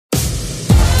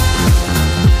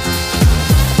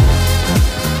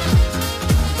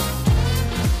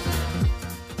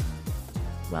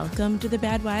Welcome to the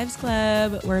Bad Wives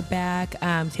Club. We're back.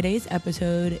 Today's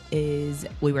episode is,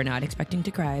 we were not expecting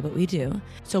to cry, but we do.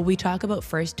 So we talk about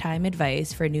first-time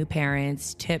advice for new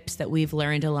parents, tips that we've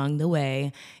learned along the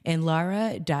way, and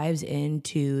Laura dives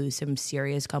into some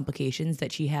serious complications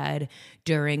that she had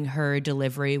during her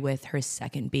delivery with her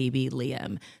second baby,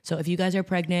 Liam. So if you guys are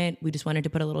pregnant, we just wanted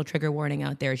to put a little trigger warning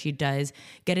out there. She does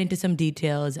get into some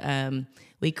details.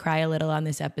 We cry a little on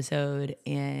this episode,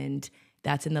 and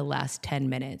that's in the last 10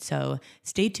 minutes. So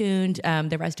stay tuned.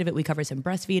 The rest of it, we cover some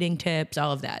breastfeeding tips,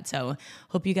 all of that. So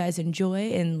hope you guys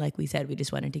enjoy. And like we said, we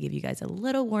just wanted to give you guys a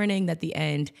little warning that the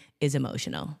end is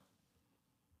emotional.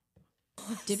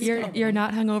 You're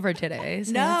not hungover today.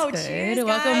 So no, that's good. cheers, guys.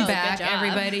 Welcome back, Good job.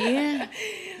 everybody.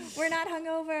 We're not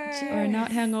hungover. We're not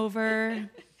hungover.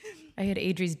 I had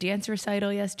Adri's dance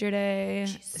recital yesterday.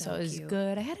 So it was cute.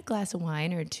 good. I had a glass of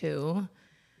wine or two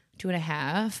and a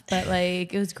half, but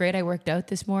like it was great. I worked out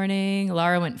this morning.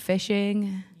 Laura went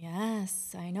fishing.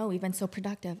 Yes, I know. We've been so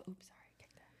productive. Oops, sorry.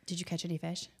 Did you catch any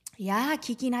fish? Yeah,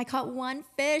 Kiki and I caught one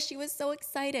fish. She was so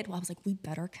excited. Well, I was like, we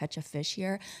better catch a fish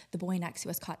here. The boy next to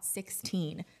us caught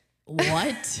 16.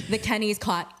 What? The Kennys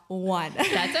caught one.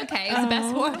 That's okay. It was the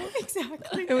best one.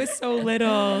 Exactly. It was so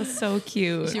little, so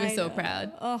cute. She was so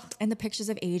proud. Oh, and the pictures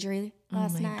of Adri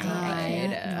last night. I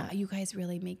can't. You guys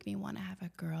really make me want to have a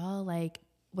girl. Like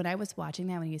when I was watching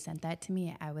that, when you sent that to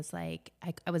me, I was like,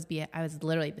 I was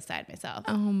literally beside myself.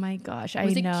 Oh my gosh, It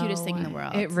was I know. the cutest thing in the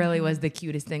world. It really was the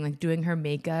cutest thing. Like doing her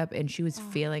makeup, and she was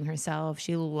feeling herself.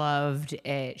 She loved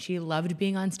it. She loved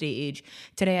being on stage.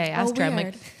 Today I asked her, I'm like,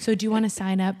 weird. so do you want to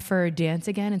sign up for dance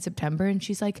again in September? And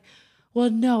she's like, well,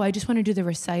 no, I just want to do the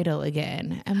recital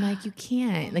again. I'm like, you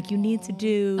can't. Like, you need to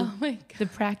do the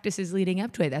practices leading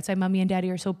up to it. That's why mommy and daddy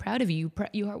are so proud of you.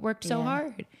 You worked so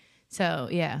hard. So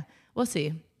yeah, we'll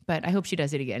see. But I hope she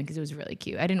does it again because it was really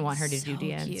cute. I didn't want her to do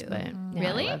dance, cute. but yeah,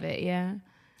 Really? I love it. Yeah.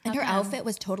 And her outfit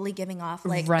was totally giving off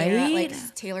like, Right?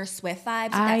 like Taylor Swift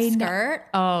vibes with that skirt.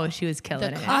 Oh, she was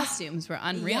killing The it. costumes were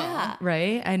unreal. Yeah.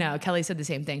 Right? I know. Kelly said the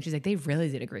same thing. She's like, they really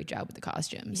did a great job with the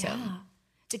costume. So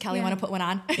Did Kelly want to put one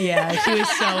on? yeah, she was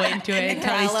so into it. her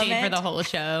Kelly stayed for element. the whole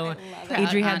show. Proud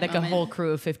Adri had aunt like a moment. whole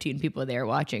crew of 15 people there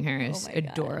watching her. It's my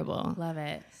God. adorable. Love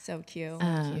it. So cute.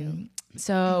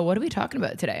 So what are we talking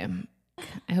about today?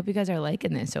 I hope you guys are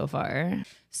liking this so far.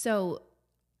 So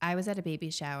I was at a baby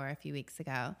shower a few weeks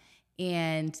ago,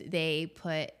 and they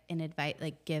put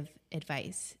give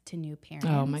advice to new parents.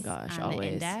 Oh my gosh, on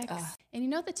always. the index. And you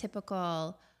know the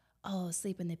typical,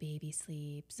 sleep when the baby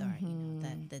sleeps, or you know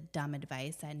the dumb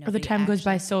advice that Or nobody the time goes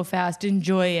by actually- so fast.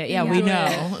 Enjoy it. Yeah, we Enjoy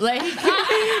know. Like,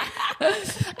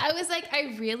 I was like,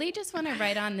 I really just want to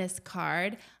write on this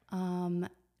card,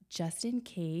 just in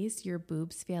case your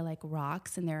boobs feel like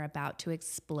rocks and they're about to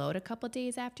explode a couple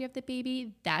days after you have the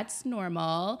baby, that's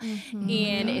normal.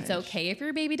 And it's okay if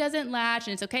your baby doesn't latch,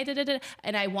 and it's okay.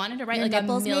 And I wanted to write Your like a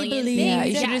nipples may million bleed. things. yeah,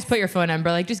 you should just put your phone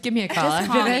number. Like, just give me a call Just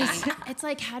after call me. this. It's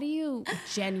like, how do you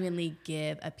genuinely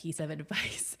give a piece of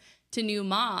advice to new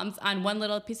moms on one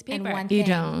little piece of And paper? one You thing.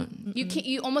 don't. You can't.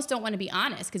 You almost don't want to be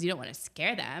honest because you don't want to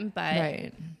scare them. But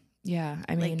Right. Yeah,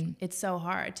 I like, mean, it's so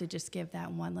hard to just give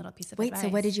that one little piece of Wait, advice. so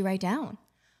what did you write down?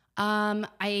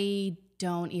 I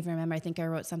don't even remember. I think I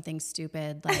wrote something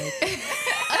stupid like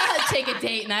take a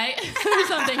date night or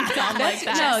something dumb like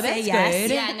that. no, that's yes.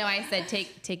 good. Yeah, no, I said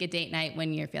take a date night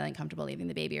when you're feeling comfortable leaving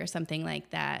the baby or something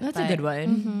like that. That's But a good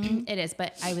one. It is,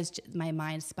 but my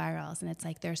mind spirals, and it's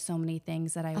like there's so many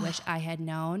things that I wish I had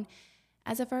known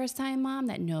as a first-time mom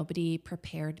that nobody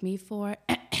prepared me for.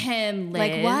 Liz.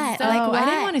 Like what? So, Like Oh, I what?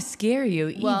 didn't want to scare you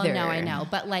either. well, no, I know.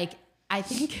 But like, I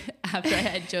think after I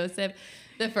had Joseph,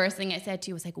 the first thing I said to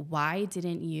you was like, why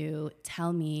didn't you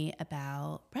tell me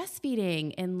about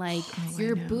breastfeeding and like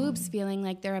your boobs feeling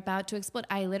like they're about to explode?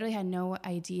 I literally had no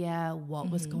idea what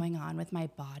was going on with my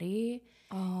body.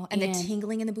 Oh, and the And-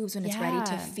 tingling in the boobs when it's ready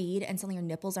to Yeah. feed and suddenly your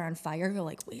nipples are on fire. You're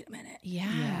like, wait a minute.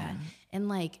 Yeah. And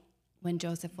like when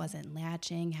Joseph wasn't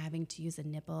latching, having to use a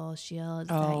nipple shield.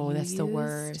 Oh, that that's you the used.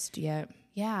 worst. Yeah.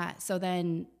 Yeah. So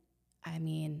then, I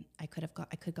mean, I could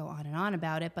go on and on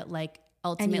about it, but like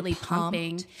ultimately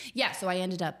pumping. pumped? Yeah. So I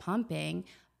ended up pumping,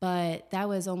 but that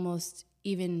was almost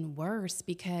even worse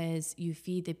because you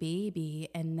feed the baby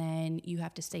and then you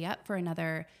have to stay up for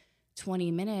another 20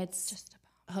 minutes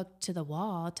hooked to the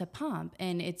wall to pump.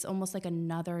 And it's almost like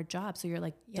another job. So you're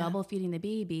like double feeding the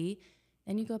baby.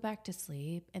 Then you go back to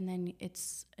sleep, and then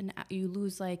you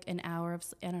lose like an hour of.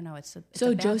 I don't know. It's a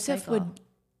So bad Joseph cycle. would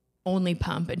only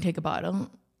pump and take a bottle,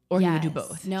 or he would do Yes.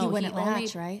 both. No, He wouldn't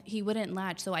latch, right? He wouldn't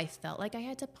latch. So I felt like I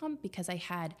had to pump because I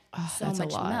had so that's a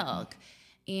much lot. milk.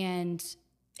 And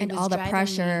it And was all the driving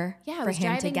pressure me, yeah, it for was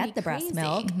him to driving get me the breast crazy.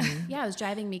 milk. Yeah, it was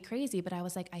driving me crazy, but I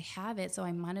was like, I have it, so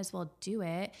I might as well do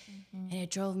it. And it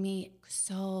drove me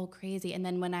so crazy. And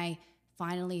then when I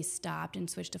finally stopped and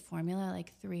switched to formula,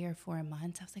 like 3 or 4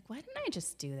 months, I was like, why didn't I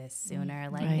just do this sooner?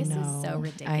 Like, this is so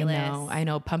ridiculous. I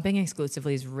know. Pumping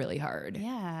exclusively is really hard.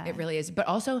 Yeah. It really is. But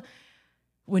also,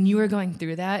 when you were going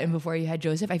through that and before you had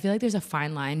Joseph, I feel like there's a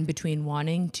fine line between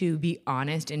wanting to be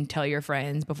honest and tell your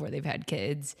friends before they've had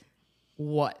kids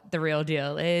what the real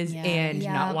deal is and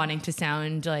not wanting to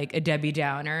sound like a Debbie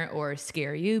Downer or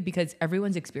scare you, because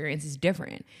everyone's experience is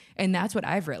different. And that's what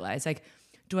I've realized. Like,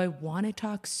 do I want to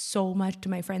talk so much to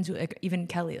my friends who, like, even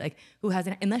Kelly, like, who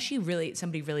hasn't, unless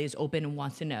somebody really is open and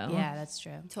wants to know. Yeah, that's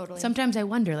true. Totally. Sometimes I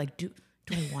wonder, like, do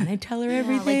I want to tell her Like,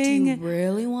 everything? do you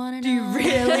really want to know? Do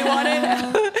you really want to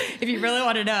know? If you really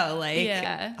want to know, like,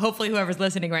 Yeah. hopefully whoever's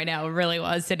listening right now really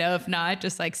wants to know. If not,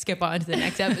 just like skip on to the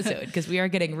next episode, because we are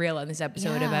getting real on this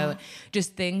episode about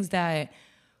just things that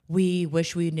we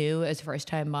wish we knew as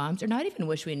first-time moms, or not even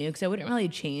wish we knew, because I wouldn't really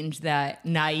change that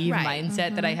naive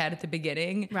mindset that I had at the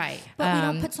beginning. Right. But we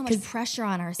don't put so much pressure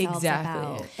on ourselves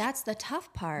about. That's the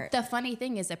tough part. The funny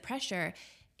thing is, the pressure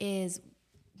is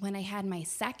when I had my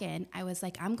second, I was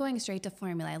like, I'm going straight to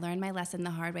formula. I learned my lesson the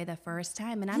hard way the first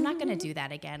time, and I'm not going to do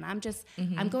that again.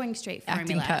 I'm going straight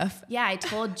formula. Acting tough. Yeah, I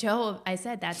told Joe, I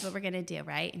said, that's what we're going to do,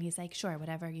 right? And he's like, sure,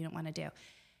 whatever you don't want to do.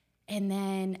 And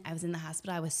then I was in the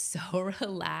hospital. I was so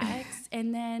relaxed.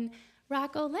 And then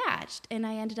Rocco latched, and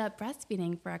I ended up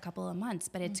breastfeeding for a couple of months.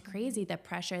 But it's crazy. The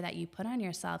pressure that you put on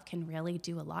yourself can really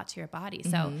do a lot to your body.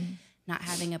 So not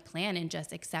having a plan and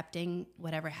just accepting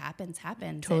whatever happens.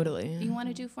 Totally. And if you want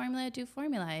to do formula, do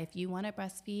formula. If you want to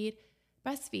breastfeed,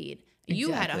 breastfeed.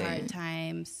 You had a hard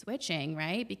time switching,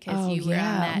 right? Because you were on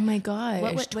that. Oh my gosh.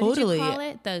 What totally. did you call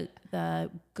it?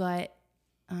 The gut.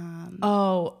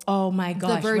 Oh my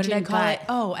gosh. virgin what did I call gut. it?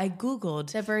 Oh, I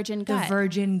Googled The virgin gut. The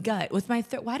virgin gut with my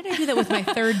why did I do that with my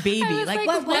third baby? like,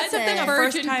 what was that's something it? a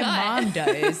Virgin first-time gut. mom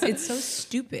does. It's so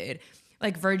stupid.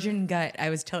 Like virgin gut,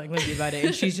 I was telling Lindsay about it,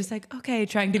 and she's just like, okay,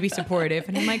 trying to be supportive.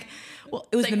 And I'm like, well,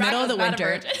 it was the middle of the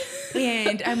winter.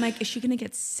 And I'm like, is she going to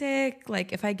get sick?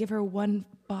 Like, if I give her one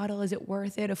bottle, is it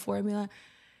worth it, a formula?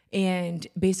 And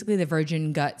basically the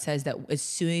virgin gut says that as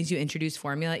soon as you introduce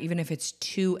formula, even if it's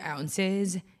 2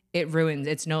 ounces, it ruins.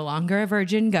 It's no longer a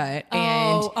virgin gut,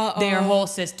 and their whole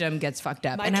system gets fucked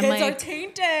up. And I'm kids like, are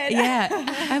tainted.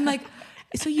 yeah. I'm like,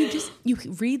 so you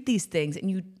read these things and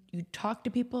you talk to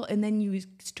people, and then you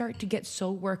start to get so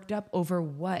worked up over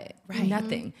what? Right.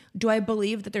 Nothing. Do I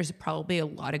believe that there's probably a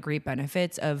lot of great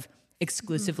benefits of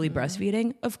exclusively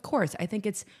breastfeeding? Of course. I think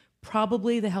it's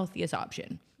probably the healthiest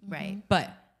option. Right.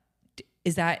 But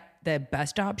is that the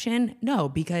best option? No,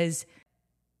 because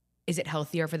is it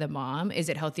healthier for the mom? Is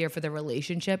it healthier for the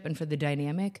relationship and for the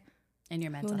dynamic? And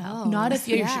your mental health. Not if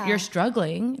you're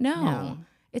struggling. No.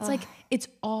 It's like, it's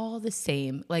all the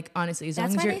same. Like, honestly, as That's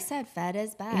long as why you're... they said fed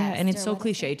is best. Yeah, and it's or so what is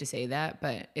cliche it? to say that,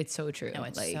 but it's so true. No,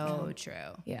 it's like, so true.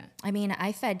 yeah. I mean,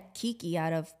 I fed Kiki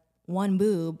out of one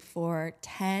boob for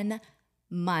 10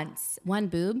 months. One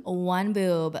boob? One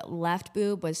boob. Left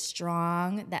boob was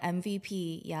strong. The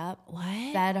MVP. Yep.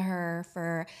 What? Fed her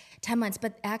for 10 months.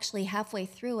 But actually, halfway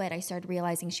through it, I started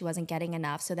realizing she wasn't getting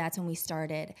enough. So that's when we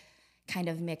started kind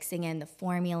of mixing in the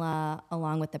formula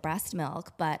along with the breast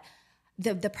milk. But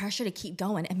the pressure to keep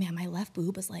going. And man, my left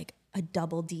boob was like a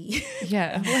double D.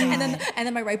 Yeah. and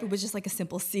then my right boob was just like a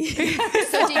simple C.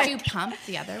 So did you pump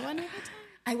the other one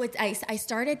every time? I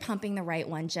started pumping the right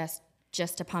one just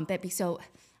to pump it. So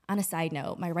on a side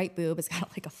note, my right boob has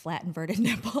got like a flat inverted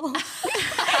nipple.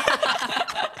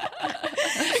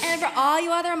 And for all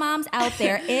you other moms out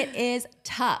there, it is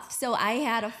tough. So I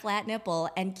had a flat nipple,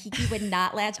 and Kiki would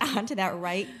not latch onto that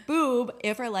right boob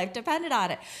if her life depended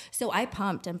on it. So I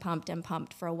pumped and pumped and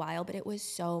pumped for a while, but it was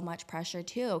so much pressure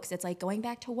too, because it's like going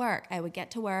back to work. I would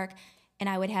get to work, and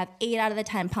I would have 8 out of the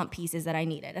 10 pump pieces that I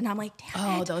needed. And I'm like,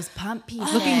 damn it. Those pump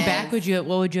pieces. Looking back, what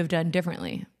would you have done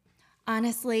differently?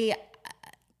 Honestly,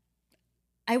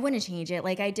 I wouldn't change it.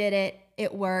 Like, I did it.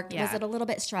 It worked. Yeah. Was it a little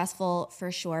bit stressful?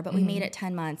 For sure. But we made it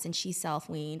 10 months, and she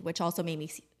self-weaned, which also made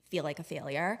me feel like a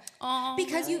failure. Oh,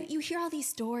 because you hear all these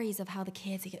stories of how the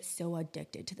kids, they get so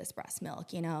addicted to this breast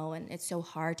milk, and it's so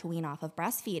hard to wean off of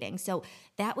breastfeeding. So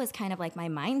that was kind of like my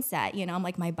mindset. I'm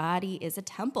like, my body is a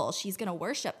temple. She's going to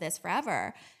worship this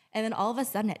forever. And then all of a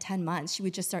sudden at 10 months, she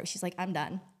would just she's like, I'm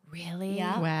done. Really?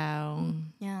 Yeah. Wow.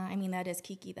 Yeah, I mean, that is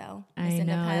Kiki, though. I Miss know.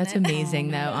 That's Independent.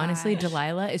 amazing, though. Honestly,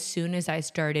 Delilah, as soon as I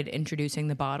started introducing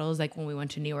the bottles, like when we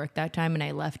went to New York that time and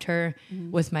I left her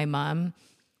with my mom,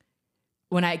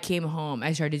 when I came home,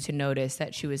 I started to notice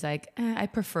that she was like, I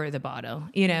prefer the bottle,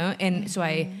 And so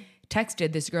I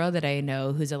texted this girl that I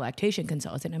know who's a lactation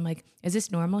consultant. I'm like, is this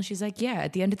normal? She's like, yeah,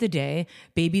 at the end of the day,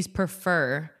 babies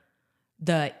prefer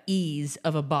the ease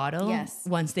of a bottle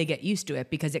once they get used to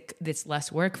it because it's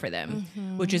less work for them,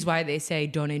 which is why they say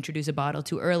don't introduce a bottle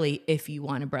too early if you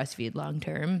want to breastfeed long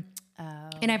term.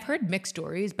 And I've heard mixed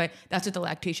stories, but that's what the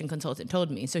lactation consultant told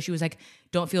me. So she was like,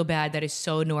 don't feel bad. That is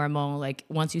so normal. Like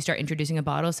once you start introducing a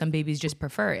bottle, some babies just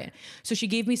prefer it. So she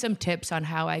gave me some tips on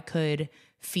how I could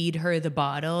feed her the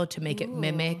bottle to make it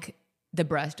mimic the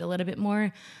breast a little bit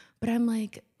more. But I'm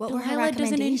like, what were her Delilah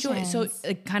doesn't enjoy it. So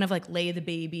recommendations? kind of like lay the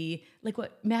baby, like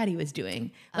what Maddie was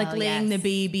doing, like laying the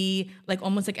baby, like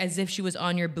almost like as if she was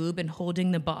on your boob and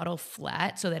holding the bottle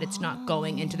flat so that it's not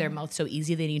going into their mouth so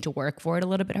easy. They need to work for it a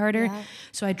little bit harder. Yeah.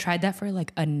 So I tried that for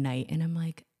like a night and I'm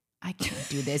like, I can't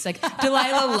do this. Like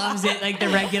Delilah loves it like the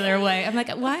regular way. I'm like,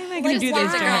 why am I going to do this to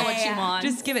Figure out her? what she wants.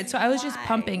 Just give it. So I was just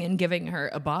pumping and giving her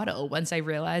a bottle. Once I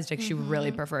realized like she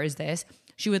really prefers this,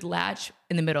 she would latch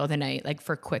in the middle of the night like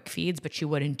for quick feeds, but she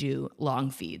wouldn't do long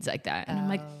feeds like that. And I'm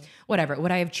like, whatever.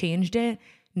 Would I have changed it?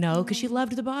 No, because she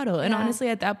loved the bottle. And honestly,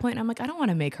 at that point, I'm like, I don't want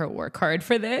to make her work hard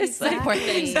for this. Like, Poor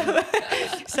thing.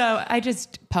 so I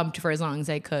just pumped for as long as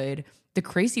I could. The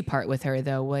crazy part with her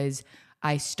though was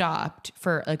I stopped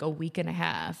for like a week and a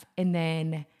half, and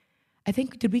then I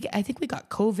think we got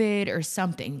COVID or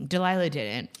something. Delilah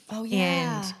didn't. Oh,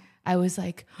 yeah. And I was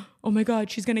like, oh my God,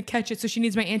 she's gonna catch it, so she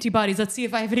needs my antibodies. Let's see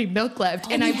if I have any milk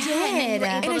left. And I did.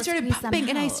 and I started pumping,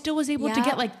 and I still was able to Yeah.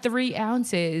 get like 3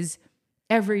 ounces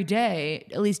every day,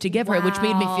 at least to give her, which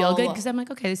made me feel good because I'm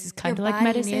like, okay, this is kind of Your like body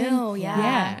medicine. knew,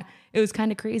 yeah. It was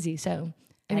kind of crazy. So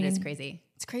That is crazy.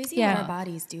 It's crazy Yeah. what our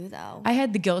bodies do, though. I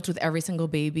had the guilt with every single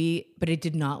baby, but it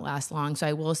did not last long. So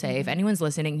I will say, if anyone's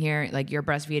listening here, like you're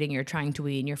breastfeeding, you're trying to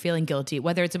wean, you're feeling guilty,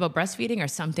 whether it's about breastfeeding or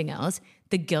something else,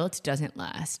 the guilt doesn't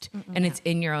last and it's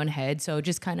in your own head. So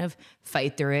just kind of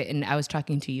fight through it. And I was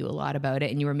talking to you a lot about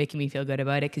it and you were making me feel good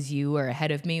about it because you were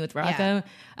ahead of me with Rocco.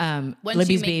 Once you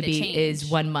Libby's make the baby is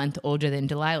change. 1 month older than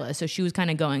Delilah. So she was kind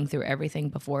of going through everything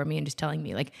before me and just telling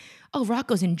me like, oh,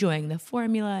 Rocco's enjoying the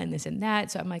formula and this and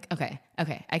that. So I'm like, okay,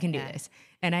 I can do this.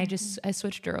 And I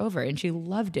switched her over and she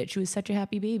loved it. She was such a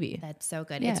happy baby. That's so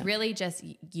good. Yeah. It's really just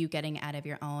you getting out of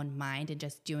your own mind and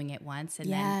just doing it once and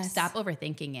then Yes. stop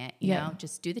overthinking it. You know,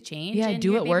 just do the change. Yeah, and do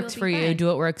your what baby works will for be you. fine. Do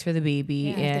what works for the baby.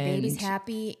 If the And baby's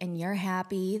happy and you're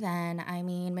happy, then I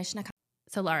mean, mission accomplished.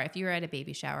 So Laura, if you were at a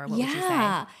baby shower, what would you say?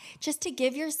 Yeah, just to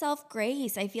give yourself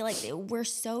grace. I feel like we're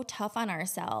so tough on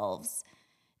ourselves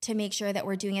to make sure that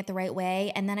we're doing it the right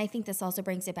way. And then I think this also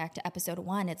brings it back to episode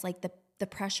 1. It's like the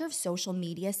pressure of social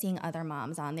media, seeing other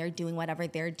moms on there doing whatever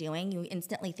they're doing. You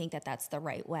instantly think that that's the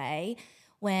right way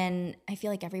when I feel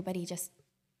like everybody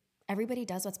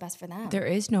does what's best for them. there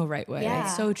is no right way. Yeah.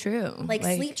 It's so true. Like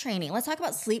sleep training. Let's talk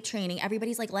about sleep training.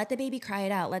 Everybody's like, let the baby cry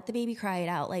it out. Let the baby cry it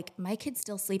out. Like my kids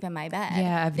still sleep in my bed.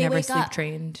 Yeah, I've They never wake sleep up,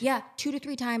 trained. Yeah, 2 to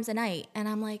 3 times a night. And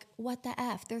I'm like, what the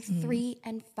F? They're 3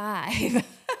 and 5.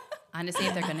 Honestly,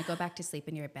 if they're going to go back to sleep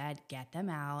in your bed, get them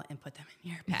out and put them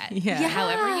in your bed. Yeah.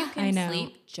 However you I can know.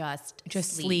 sleep,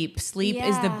 just sleep. Sleep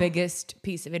is the Yeah. biggest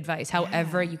piece of advice.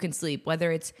 However you can sleep,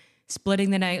 whether it's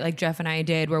splitting the night like Jeff and I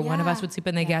did, where one of us would sleep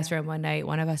in the guest room one night,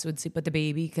 one of us would sleep with the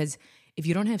baby. Because if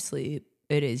you don't have sleep,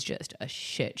 it is just a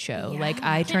shit show. Like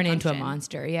I turn into a function.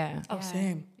 monster. Yeah. Oh,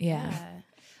 same. Yeah.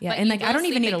 Yeah. But And you like I will don't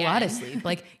even need sleep a lot of again.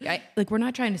 sleep. Like we're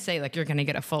not trying to say like you're gonna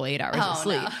get a full 8 hours of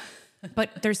sleep. no.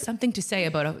 But there's something to say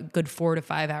about a good 4 to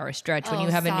 5 hour stretch when Oh, you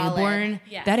have solid. a newborn.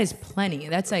 Yes. That is plenty.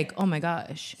 That's like, oh my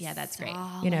gosh. Yeah, that's great.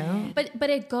 You know? But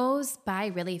it goes by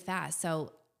really fast.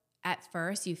 So at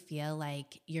first you feel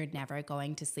like you're never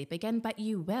going to sleep again, but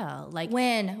you will. Like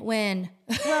When?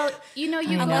 well, you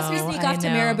Unless we know, sneak I off to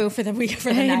know. Marabou for the week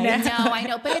for the night. No, I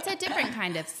know, but it's a different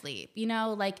kind of sleep. You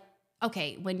know, like,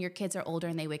 okay, when your kids are older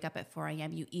and they wake up at 4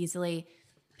 a.m., you easily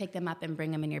pick them up and bring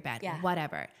them in your bed, Yeah.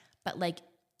 whatever. But like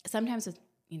sometimes with,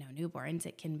 newborns,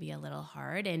 it can be a little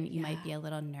hard and you might be a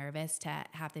little nervous to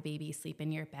have the baby sleep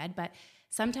in your bed. But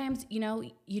sometimes,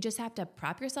 you just have to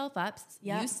prop yourself up.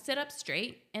 Yeah. You sit up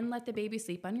straight and let the baby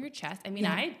sleep on your chest. I mean,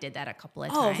 I did that a couple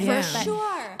of Oh, times. for Yeah.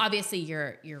 sure. Obviously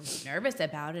you're nervous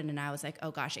about it, and I was like,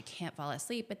 oh gosh, I can't fall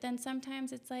asleep. But then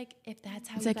sometimes it's like, if that's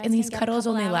how It's you like, guys and these can get a cuddles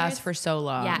couple only hours, last for so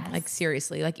long. Yes. Like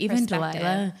seriously, like even Perspective.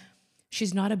 Delilah,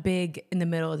 she's not a big in the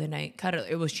middle of the night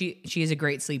cuddle. She is a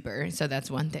great sleeper, so that's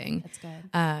one thing. That's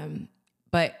good.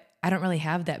 But I don't really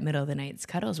have that middle of the night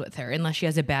cuddles with her unless she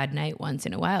has a bad night once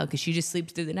in a while because she just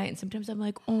sleeps through the night. And sometimes I'm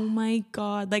like, oh my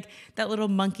God, like that little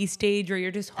monkey stage where you're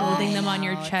just holding them on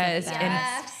your chest and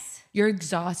Yes. you're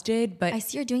exhausted, but I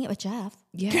see you're doing it with Jeff.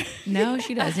 Yeah. No,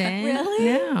 she doesn't. Really?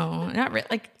 No, not really.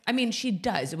 Like, I mean, she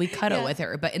does. We cuddle with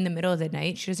her, but in the middle of the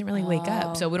night, she doesn't really wake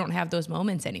up. So we don't have those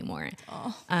moments anymore.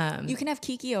 You can have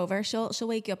Kiki over. She'll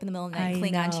wake you up in the middle of the night, I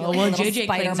cling on to you. know. Like Well, a little JJ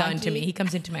spider clings on monkey. to me. He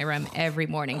comes into my room every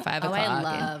morning, 5 o'clock. I and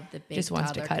love the big just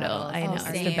wants to toddler cuddle. cuddles. I know. Oh, It's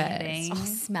the same best. thing. Oh,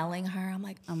 smelling her. I'm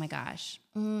like, Oh my gosh.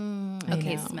 I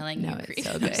Okay, know. smelling No, you it's creep.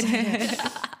 so good.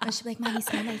 I should be like, Mommy,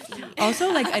 smell my feet.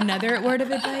 Also, like another word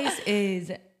of advice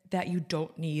is that you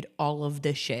don't need all of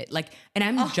the shit. Like, and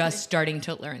I'm just starting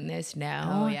to learn this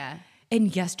now. Oh, yeah.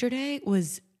 And yesterday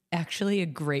was actually a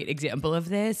great example of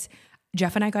this.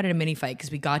 Jeff and I got in a mini fight because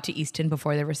we got to Easton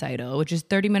before the recital, which is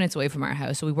 30 minutes away from our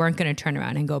house. So we weren't going to turn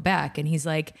around and go back. And he's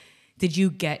like, did you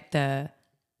get the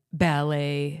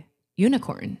ballet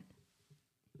unicorn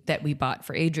that we bought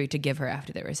for Adri to give her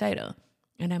after the recital?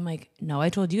 And I'm like, no, I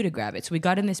told you to grab it. So we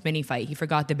got in this mini fight. He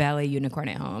forgot the ballet unicorn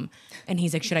at home. And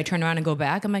he's like, should I turn around and go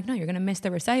back? I'm like, no, you're going to miss the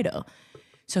recital.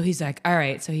 So he's like, all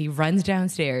right. So he runs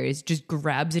downstairs, just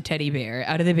grabs a teddy bear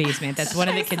out of the basement. That's one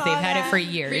of the kids. They've had it for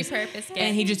years. Repurposed it.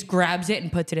 And he just grabs it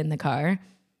and puts it in the car.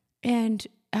 And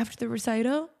after the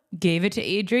recital, gave it to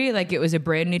Adri like it was a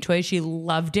brand new toy. She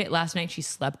loved it. Last night she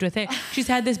slept with it. She's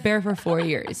had this bear for 4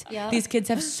 years. Yeah. These kids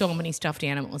have so many stuffed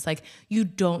animals. Like, you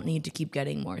don't need to keep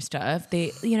getting more stuff.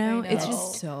 They, you know, it's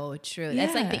just So true.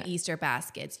 That's like Yeah. the Easter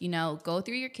baskets. You know, go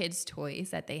through your kids' toys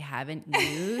that they haven't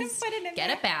used, Put it in get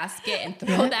there. a basket and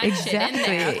throw that shit in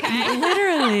there. Okay?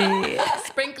 Literally.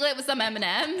 Sprinkle it with some M&Ms and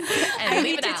I leave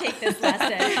need it to out. take this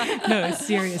lesson. No,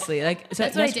 seriously. Like, so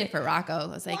That's what I yesterday- did for Rocco. I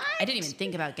was like, I didn't even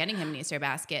think about getting him an Easter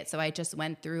basket. So I just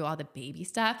went through all the baby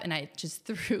stuff and I just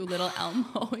threw little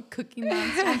Elmo and Cookie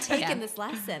Monster. I'm taking this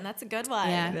lesson. That's a good one.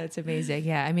 Yeah. That's amazing.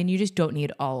 Yeah. I mean, you just don't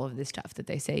need all of the stuff that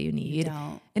they say you need.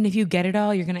 don't. And if you get it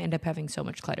all, you're going to end up having so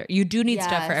much clutter. You do need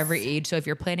stuff for Yes. every age. So if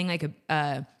you're planning like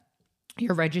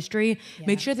your registry,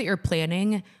 make sure that you're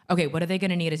planning, okay, what are they going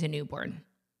to need as a newborn?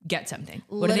 Get something.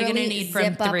 What are they going to Literally need from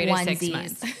zip up 3 to 6 onesies.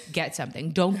 months? Get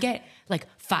something. Don't get like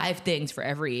 5 things for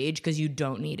every age because you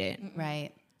don't need it.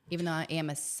 Right. Even though I am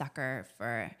a sucker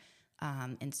for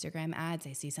Instagram ads,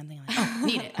 I see something like, oh,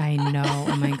 need it. I know.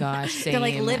 Oh my gosh. Same. They're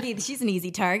like, Libby, she's an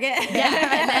easy target.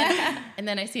 And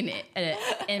then I see an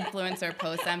influencer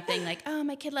post something like, oh,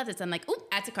 my kid loves this. I'm like, oh,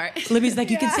 add to cart. Libby's like,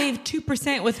 you can save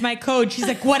 2% with my code. She's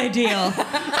like, what a deal.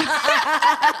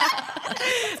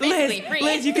 basically free.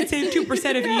 Liz, you can save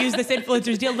 2% if you use this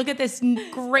influencer's deal. Look at this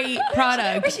great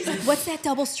product. She's like, what's that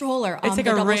double stroller? It's like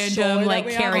the a double stroller random that like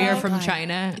we carrier have. from God.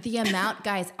 China. The amount,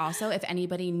 guys, also, if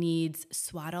anybody needs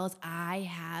swaddles, I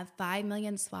have 5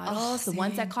 million swaddles. The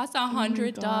ones that cost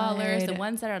 $100, the God.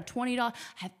 ones that are $20. I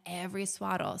have every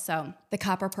swaddle. So The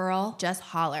copper pearl. just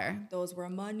holler. Those were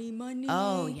money.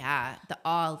 Oh, yeah. The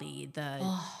Ollie,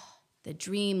 the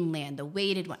Dreamland, the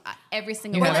weighted one, every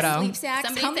single You one. have it all? Sleep sacks.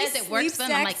 Somebody How many says it works sleep for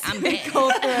them, I'm like, sacks I'm do they in.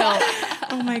 go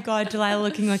through? Oh my God, Delilah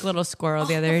looking like a little squirrel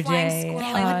the other the flying day. squirrel.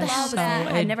 Oh, What the hell so was that?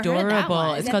 I've never heard of that adorable. one.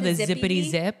 It's Is that called the the Zippity Zippity?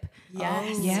 Zip.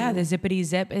 Yes. Yeah, the Zippity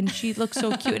Zip. And she looks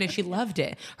so cute and she loved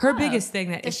it. Her biggest thing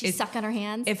that Does she is suck on her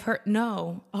hands? if her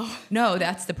no, no,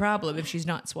 that's the problem. If she's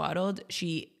not swaddled,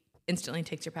 she instantly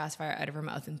takes her pacifier out of her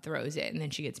mouth and throws it, and then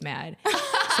she gets mad.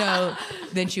 So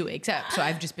then she wakes up. So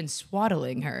I've just been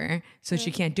swaddling her so she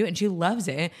can't do it, and she loves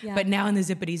it. Yeah. But now in the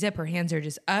Zippity Zip, her hands are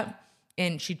just up.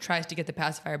 And she tries to get the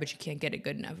pacifier, but she can't get a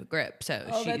good enough grip. So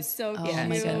Oh, she's that's so cute. Oh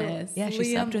my goodness. Yeah, she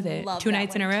slept with it loved 2 that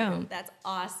nights in a one row. too. That's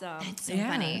awesome. So Yeah.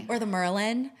 funny. Or the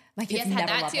Merlin. My kids Yes, had never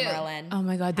that loved the too. Merlin. Oh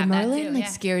my God, the Have that Merlin too, like yeah.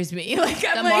 scares me. Like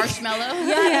I'm The like, marshmallow.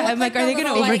 Yeah, I'm like, are they the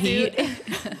gonna little white overheat?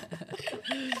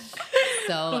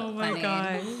 So Oh my funny.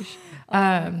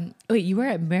 gosh. Wait, you were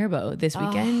at Maribor this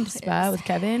weekend, spa with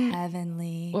Kevin.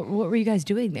 Heavenly. What were you guys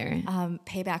doing there?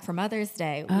 Payback for Mother's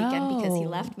Day weekend because he Oh.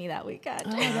 left me that weekend.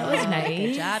 That was nice.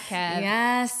 Good job, Kev.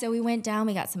 Yeah, so we went down,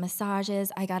 we got some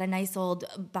massages. I got a nice old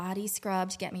body scrub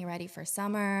to get me ready for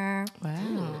summer.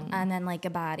 Wow. And then like a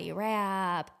body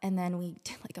wrap. And then we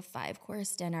did like a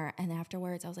 5-course dinner. And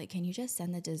afterwards I was like, can you just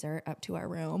send the dessert up to our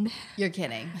room? You're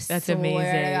kidding. That's Swear to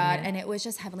amazing. God. And it was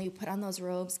just heavenly. We put on those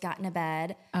robes, got into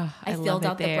bed. Oh, I filled love it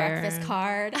out the there. breakfast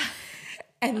card.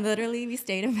 And literally we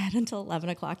stayed in bed until 11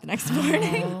 o'clock the next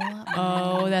morning.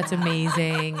 Oh, that's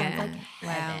amazing.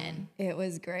 Heaven. It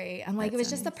was great. I'm like, it was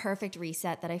just the perfect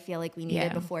reset that I feel like we needed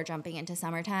Yeah. before jumping into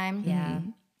summertime. Yeah.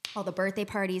 All the birthday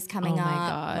parties coming Oh my up,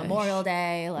 gosh. Memorial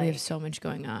Day. We Like, have so much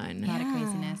going on. A lot of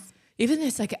craziness. Even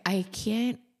this, like, I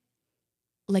can't,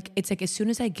 like, it's like as soon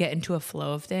as I get into a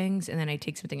flow of things and then I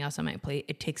take something else on my plate,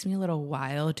 it takes me a little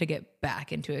while to get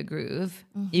back into a groove.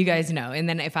 You guys know. And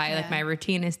then if I, like, my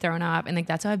routine is thrown off, and like,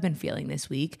 that's how I've been feeling this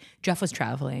week. Jeff was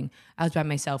traveling. I was by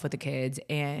myself with the kids,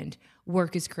 and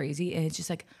work is crazy. And it's just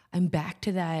like, I'm back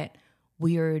to that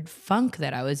weird funk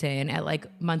that I was in at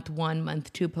like month 1,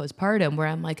 month 2 postpartum, where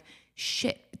I'm like,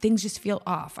 shit, things just feel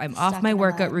off. I'm off my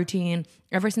workout routine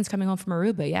ever since coming home from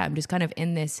Aruba. Yeah, I'm just kind of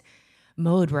in this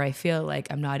mode where I feel like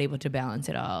I'm not able to balance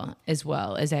it all as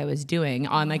well as I was doing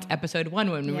on like episode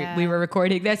 1 when we were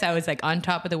recording this. I was like on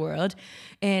top of the world,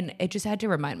 and it just had to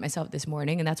remind myself this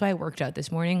morning, and that's why I worked out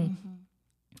this morning.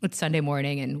 It's Sunday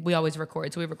morning, and we always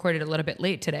record, so we recorded a little bit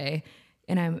late today,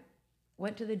 and I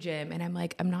went to the gym, and I'm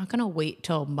like, I'm not gonna wait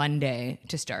till Monday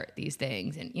to start these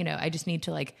things, and you know, I just need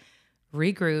to like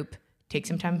regroup, take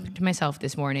some time to myself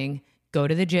this morning, go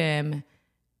to the gym,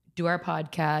 do our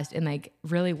podcast, and like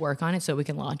really work on it so we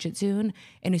can launch it soon.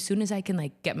 And as soon as I can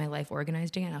like get my life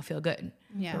organized again, I'll feel good.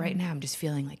 Yeah. But right now I'm just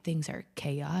feeling like things are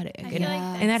chaotic.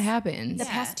 And that happens. The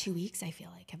past 2 weeks I feel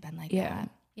like have been like that.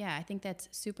 Yeah, I think that's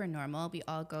super normal. We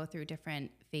all go through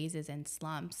different phases and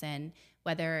slumps, and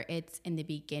whether it's in the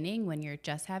beginning when you're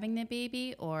just having the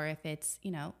baby, or if it's,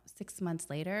 6 months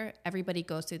later, everybody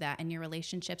goes through that, and your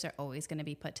relationships are always going to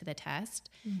be put to the test.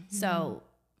 So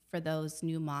for those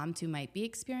new moms who might be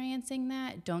experiencing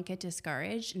that, don't get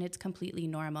discouraged, and it's completely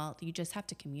normal. You just have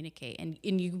to communicate,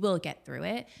 and you will get through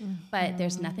it. But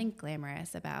there's nothing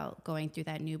glamorous about going through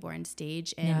that newborn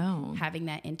stage and having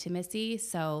that intimacy.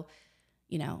 So,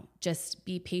 just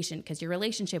be patient, because your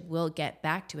relationship will get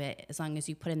back to it as long as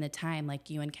you put in the time, like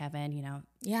you and Kevin,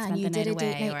 Yeah, and you did a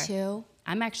date night too.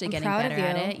 I'm actually getting better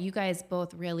at it. You guys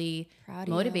both really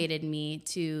motivated me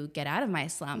to get out of my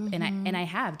slump. And I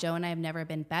have. Joe and I have never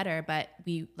been better, but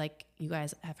we, like you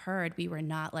guys have heard, we were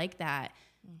not like that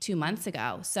 2 months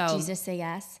ago. So Jesus, say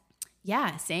yes.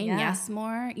 Yeah, saying yes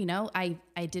more.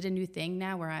 I did a new thing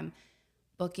now where I'm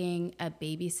booking a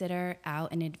babysitter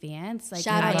out in advance. Like,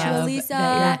 shout out to Elisa.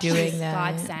 That you're doing that.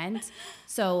 God sent.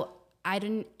 So I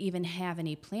didn't even have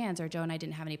any plans, or Joe and I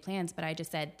didn't have any plans, but I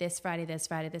just said this Friday,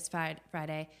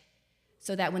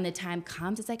 so that when the time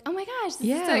comes, it's like, oh my gosh, this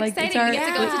is so exciting. We get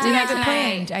to go to dinner tonight.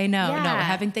 Planned. I know. Yeah. No,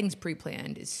 having things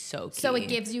pre-planned is so key. So it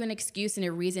gives you an excuse and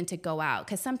a reason to go out.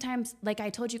 Because sometimes, like I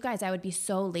told you guys, I would be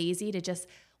so lazy to just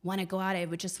want to go out. I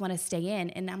would just want to stay in.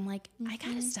 And I'm like, I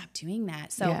got to stop doing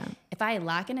that. So if I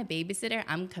lock in a babysitter,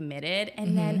 I'm committed.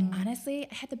 And then honestly,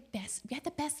 we had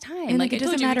the best time. And like, it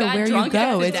doesn't matter where you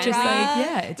go. It's just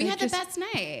like, we had the best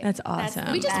night. That's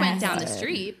awesome. We just went down the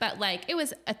street, but like, it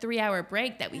was a 3-hour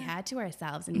break that we had to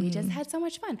ourselves, and we just had so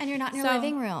much fun. And you're not in your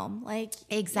living room. Like,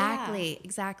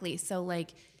 exactly. So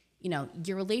like,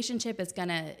 your relationship is going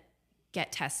to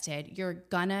get tested.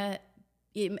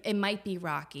 It might be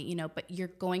rocky, but you're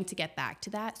going to get back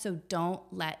to that. So don't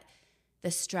let the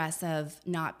stress of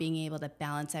not being able to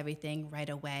balance everything right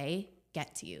away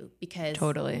get to you, because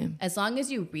as long as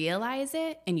you realize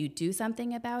it and you do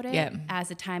something about it as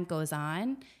the time goes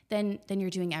on, then you're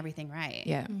doing everything right.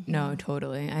 Yeah, no,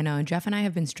 totally. I know Jeff and I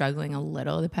have been struggling a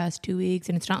little the past 2 weeks,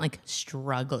 and it's not like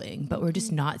struggling, but we're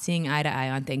just not seeing eye to eye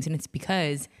on things. And it's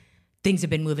because things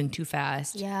have been moving too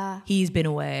fast. Yeah. He's been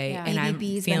away, and I'm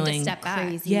feeling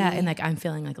crazy. Yeah, and like I'm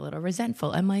feeling like a little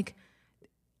resentful. I'm like,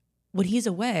 when he's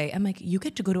away, I'm like, you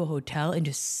get to go to a hotel and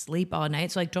just sleep all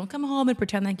night. So like, don't come home and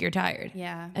pretend like you're tired.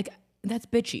 Yeah. Like, that's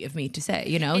bitchy of me to say,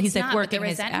 he's like working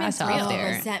his ass off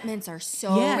there. Resentments are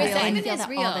so real. Resentment is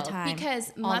real all the time.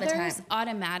 Because mothers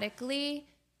automatically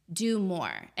do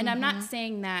more. And I'm not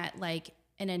saying that like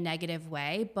in a negative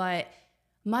way, but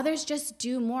mothers just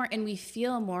do more, and we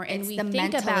feel more, and we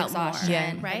think about more,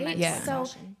 right? So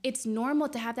it's normal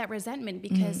to have that resentment,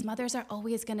 because mothers are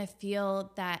always going to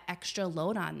feel that extra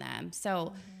load on them.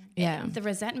 So the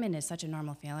resentment is such a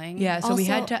normal feeling. Yeah, so we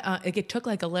had to, it took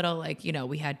like a little, like,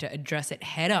 we had to address it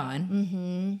head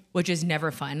on, which is never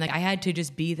fun. Like I had to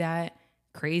just be that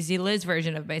crazy Liz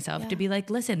version of myself to be like,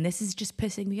 listen, this is just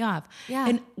pissing me off. Yeah.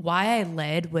 And why I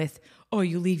led with,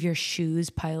 you leave your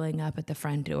shoes piling up at the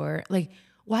front door. Like,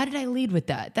 why did I lead with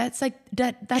that? That's like,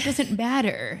 that doesn't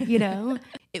matter,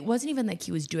 It wasn't even like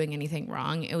he was doing anything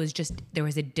wrong. It was just, there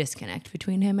was a disconnect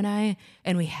between him and I,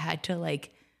 and we had to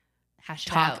like hash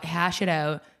it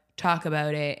out, talk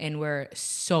about it, and we're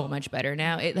so much better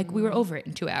now. We were over it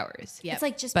in 2 hours. Yep. It's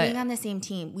like just being on the same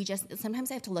team.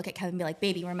 Sometimes I have to look at Kevin and be like,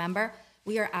 baby, remember?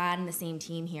 We are on the same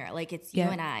team here. Like, it's you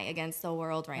and I against the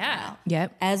world right now.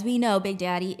 Yep. As we know, Big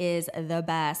Daddy is the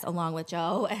best, along with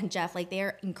Joe and Jeff. Like,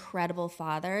 they're incredible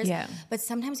fathers. Yeah. But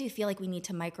sometimes we feel like we need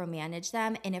to micromanage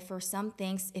them. And if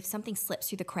something slips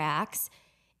through the cracks,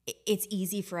 it's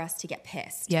easy for us to get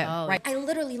pissed. Yeah. Right. I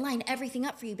literally line everything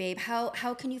up for you, babe. How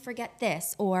can you forget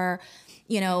this? Or,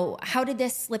 how did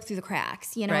this slip through the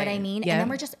cracks? You know what I mean? Yeah. And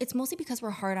then it's mostly because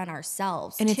we're hard on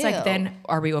ourselves. And it's like, then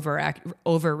are we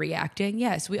overreacting?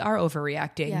 Yes, we are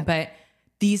overreacting. Yeah. But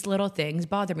these little things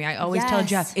bother me. I always tell Yes.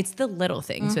 Jeff, it's the little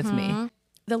things with me.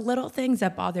 The little things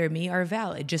that bother me are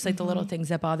valid, just like the little things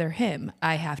that bother him,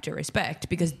 I have to respect,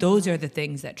 because those are the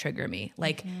things that trigger me.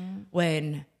 Like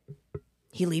when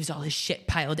he leaves all his shit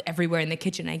piled everywhere in the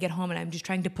kitchen, I get home and I'm just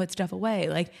trying to put stuff away.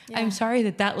 Like, I'm sorry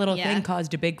that little thing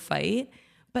caused a big fight,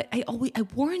 but I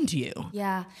warned you.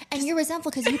 Yeah. And you're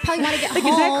resentful because you probably want to get Like,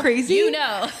 home. is that crazy? You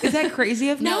know. Is that crazy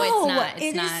of me? No, it's not. It's It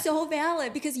is not. so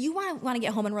valid because you want to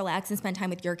get home and relax and spend time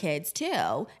with your kids too.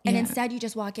 And Yeah. instead you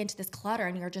just walk into this clutter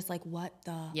and you're just like, what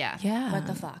the? Yeah. What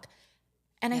the fuck?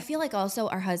 And I feel like also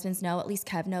our husbands know, at least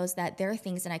Kev knows, that there are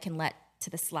things that I can let to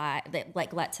the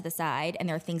side, and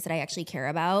there are things that I actually care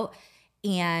about.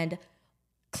 And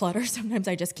clutter sometimes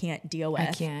I just can't deal with.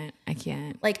 I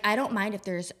can't. Like, I don't mind if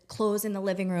there's clothes in the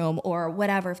living room or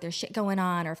whatever, if there's shit going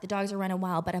on or if the dogs are running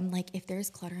wild, but I'm like, if there's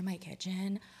clutter in my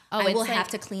kitchen, I it's will like- have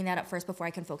to clean that up first before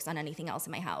I can focus on anything else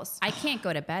in my house. I can't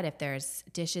go to bed if there's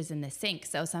dishes in the sink.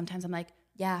 So sometimes I'm like,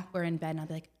 Yeah. we're in bed and I'll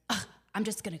be like, ugh, I'm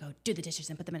just going to go do the dishes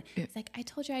and put them in. It's like, I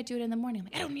told you I'd do it in the morning. I'm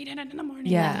like, I don't need it in the morning.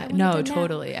 Yeah, Like, I no, want it now.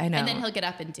 totally. I know. And then he'll get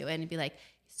up and do it and be like,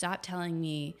 stop telling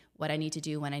me what I need to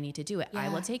do when I need to do it. I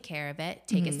will take care of it,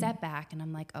 take a step back. And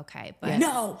I'm like, okay, but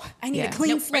No, I need Yeah. a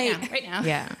clean nope, slate. right now.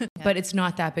 Yeah. But it's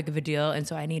not that big of a deal. And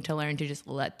so I need to learn to just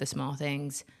let the small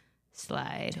things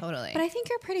slide. Totally. But I think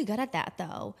you're pretty good at that,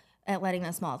 though, at letting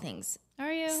the small things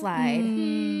Are you? slide.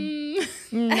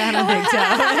 I don't think so.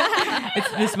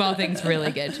 It's, the small things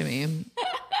really get to me.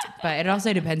 But it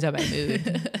also depends on my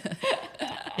mood.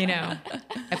 You know,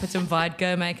 I put some vodka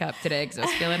in my cup today because I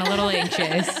was feeling a little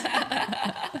anxious.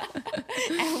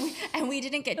 And we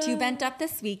didn't get too bent up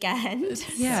this weekend.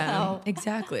 Yeah, So,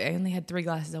 exactly. I only had 3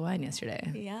 glasses of wine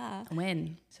yesterday. yeah.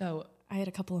 Win. So I had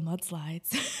a couple of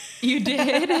mudslides you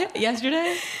did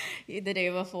yesterday? the day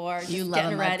before. Just You love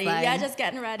getting a ready. mudslide. Yeah, just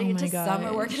getting ready. Oh It's my just summer,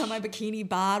 gosh. working on my bikini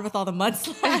bod with all the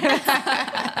mudslides.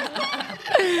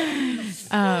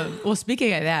 Well,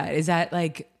 speaking of that, is that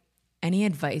like any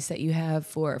advice that you have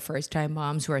for first-time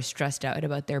moms who are stressed out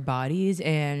about their bodies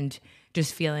and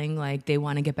just feeling like they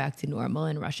want to get back to normal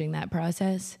and rushing that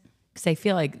process? Because I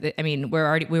feel like, we were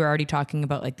already talking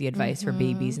about like the advice for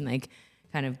babies and like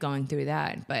kind of going through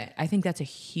that, but I think that's a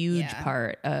huge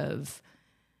part of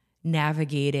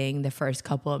navigating the first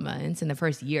couple of months and the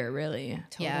first year, really.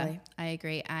 Yeah, I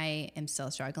agree. I am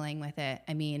still struggling with it.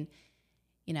 I mean,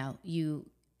 you know, you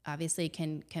obviously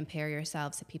can compare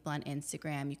yourselves to people on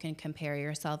Instagram. You can compare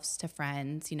yourselves to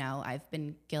friends. You know, I've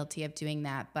been guilty of doing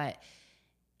that. But,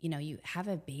 you know, you have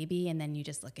a baby and then you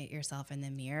just look at yourself in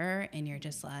the mirror and you're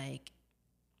just like,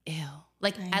 ew.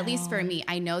 Like, at least for me,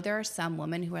 I know there are some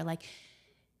women who are like,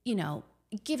 you know,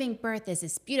 giving birth is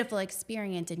this beautiful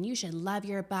experience and you should love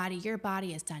your body. Your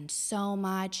body has done so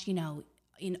much, you know,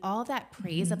 in all that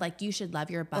praise of like, you should love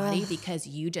your body because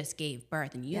you just gave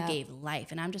birth and you gave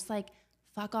life. And I'm just like,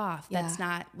 fuck off. That's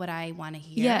not what I want to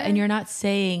hear. Yeah, and you're not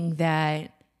saying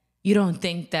that you don't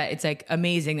think that it's like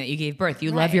amazing that you gave birth.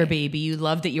 You love your baby. You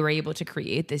love that you were able to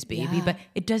create this baby, but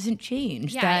it doesn't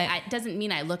change that. It doesn't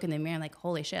mean I look in the mirror and like,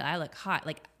 holy shit, I look hot.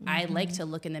 Like I like to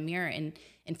look in the mirror and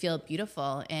feel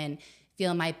beautiful and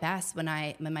feel my best when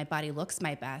my body looks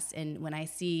my best. And when I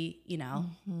see, you know,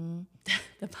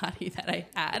 the body that I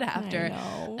had after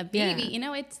a baby, you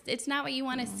know, it's not what you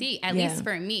want to see, at least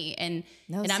for me. And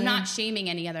I'm not shaming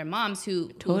any other moms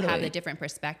who have a different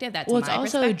perspective. That's Well, my it's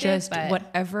also perspective, just but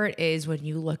whatever it is when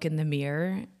you look in the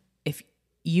mirror, if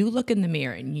you look in the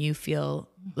mirror and you feel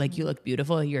like you look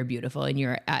beautiful, you're beautiful and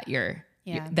you're at your,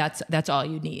 that's all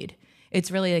you need. It's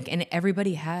really like, and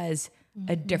everybody has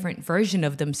a different version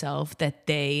of themselves that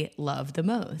they love the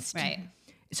most. Right.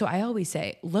 So I always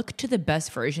say, look to the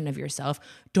best version of yourself.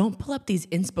 Don't pull up these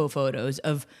inspo photos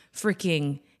of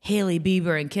freaking Hailey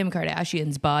Bieber and Kim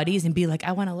Kardashian's bodies and be like,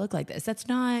 I want to look like this. That's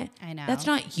not, I know. That's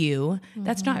not you.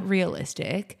 That's not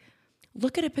realistic.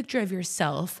 Look at a picture of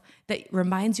yourself that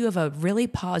reminds you of a really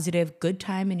positive, good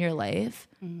time in your life.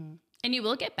 And you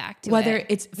will get back to Whether it.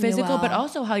 it's physical, but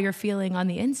also how you're feeling on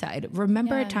the inside.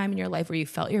 Remember a time in your life where you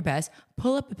felt your best.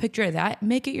 Pull up a picture of that.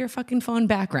 Make it your fucking phone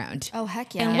background. Oh,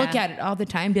 heck yeah. And look at it all the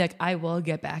time. Be like, I will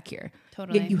get back here.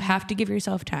 Totally. You have to give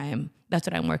yourself time. That's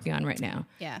what I'm working on right now.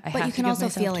 Yeah. I But have you to can give also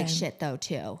myself feel like time. shit though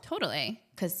too. Totally.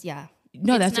 Cause No,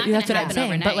 It's that's not what gonna I'm happen saying.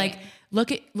 But overnight. like,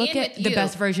 look at with the you.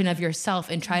 best version of yourself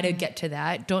and try to get to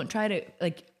that. Don't try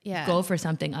to go for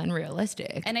something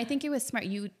unrealistic. And I think it was smart.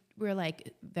 You were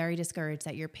like very discouraged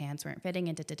that your pants weren't fitting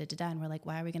and and we're like,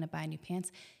 why are we going to buy new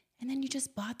pants? And then you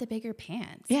just bought the bigger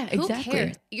pants. Yeah, exactly. Who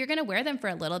cares? You're going to wear them for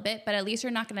a little bit, but at least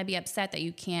you're not going to be upset that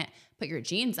you can't put your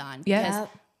jeans on. Yeah. Because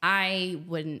I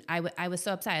wouldn't. I was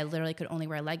so upset. I literally could only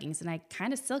wear leggings, and I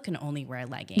kind of still can only wear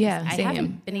leggings. Yeah, I same.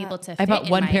 haven't been able to. I fit bought in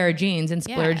one my- pair of jeans and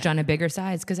splurged on a bigger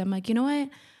size because I'm like, you know what?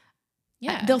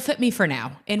 Yeah, They'll fit me for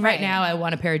now. And right Right. now I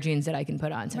want a pair of jeans that I can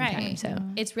put on sometime. Right. So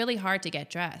it's really hard to get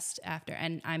dressed after,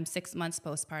 and I'm 6 months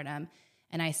postpartum,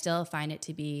 and I still find it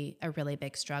to be a really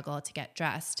big struggle to get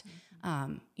dressed.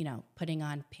 You know, putting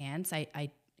on pants,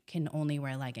 I can only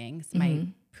wear leggings. My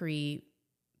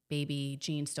pre-baby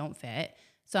jeans don't fit.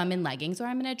 So I'm in leggings or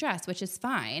I'm in a dress, which is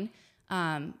fine.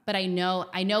 But I know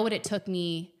what it took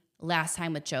me last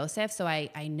time with Joseph. So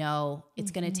I know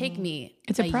it's going to take me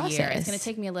It's a year. process. It's going to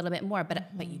take me a little bit more, but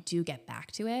you do get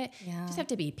back to it. Yeah. You just have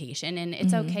to be patient, and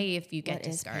it's okay if you get What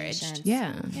is discouraged. patience?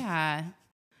 yeah.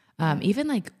 Yeah. Even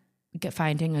like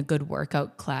finding a good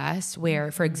workout class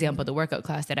where, for example, the workout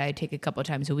class that I take a couple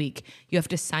times a week, you have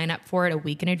to sign up for it a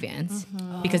week in advance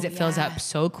because it fills up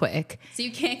so quick. So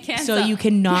you can't cancel. So you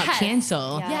cannot Yes.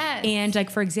 cancel. Yes. And like,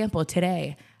 for example,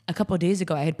 today, a couple of days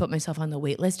ago, I had put myself on the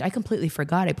wait list. I completely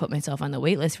forgot I put myself on the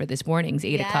wait list for this morning's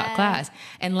 8 o'clock class.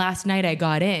 And last night I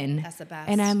got in. That's the best.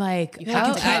 And I'm like, You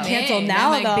can't I'm cancel in.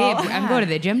 now, I'm like, though. babe, I'm going to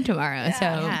the gym tomorrow. So,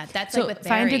 Yeah, that's so like with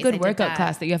find a berries, I good did workout that.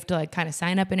 class that you have to like kind of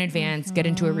sign up in advance, get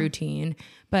into a routine.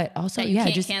 But also, that you yeah,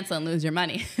 can't just cancel and lose your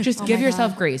money. just give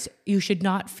yourself grace. You should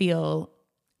not feel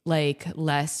like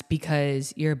less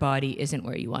because your body isn't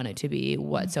where you want it to be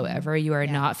whatsoever. You are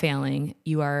not failing.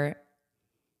 You're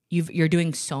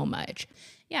doing so much.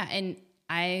 Yeah, and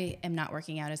I am not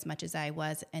working out as much as I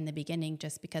was in the beginning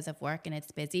just because of work and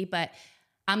it's busy, but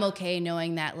I'm okay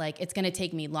knowing that like it's going to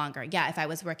take me longer. Yeah, if I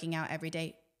was working out every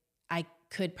day, I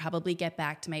could probably get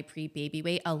back to my pre-baby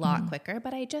weight a lot quicker,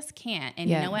 but I just can't. And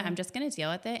you know what? I'm just going to deal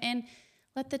with it and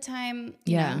let the time,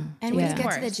 you know, And when Yeah. you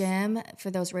get to the course. gym,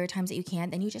 for those rare times that you can,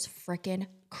 then you just freaking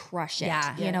crush it.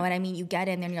 Yeah. You know what I mean? You get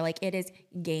in there and you're like, it is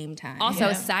game time. Also,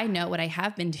 a side note, what I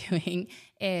have been doing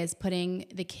is putting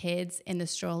the kids in the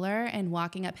stroller and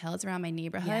walking up hills around my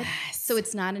neighborhood. So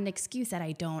it's not an excuse that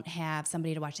I don't have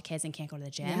somebody to watch the kids and can't go to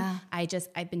the gym. Yeah.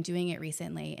 I've been doing it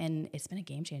recently and it's been a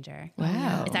game changer.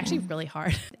 Wow. It's actually really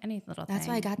hard. Any little That's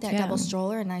thing. why I got that double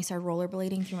stroller and I started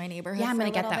rollerblading through my neighborhood. Yeah, I'm for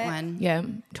going a to get little that bit. one. Yeah,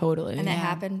 totally. And that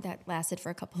happened, that lasted for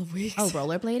a couple of weeks. Oh,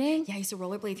 rollerblading? Yeah, I used to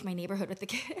rollerblade through my neighborhood with the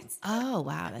kids. Oh,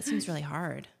 wow. That seems really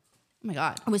hard. Oh my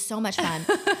God. It was so much fun.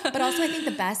 But also I think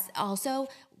the best also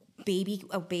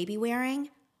baby wearing.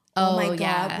 Oh my God.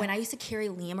 yeah. When I used to carry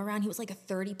Liam around, he was like a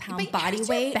 30-pound But body how's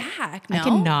your weight. back. I No?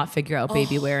 cannot figure out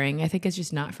baby wearing. I think it's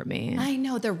just not for me. I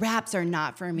know the wraps are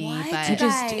not for me, What? but You It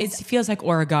just guys. it feels like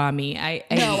origami.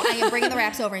 No, I am bringing the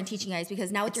wraps over and teaching you guys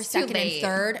because now with your It's too second and late.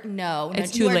 third, no,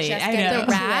 It's you too are late. just I getting know. into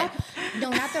The wrap? it. No,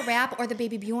 not the wrap or the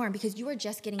baby Bjorn because you are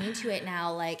just getting into it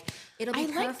now. Like it'll be I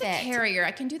perfect. like the carrier.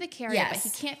 I can do the carrier, Yes.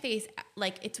 but he can't face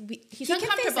like he's He can face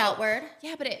uncomfortable. outward.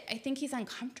 Yeah, but I think he's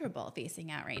uncomfortable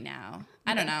facing out right now.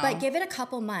 I don't know. But give it a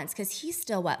couple months because he's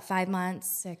still what 5 months,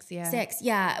 6, yeah. 6,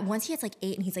 yeah. Once he hits like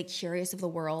 8 and he's like curious of the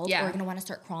world, Yeah. or gonna want to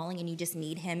start crawling, and you just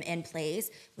need him in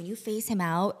place. When you face him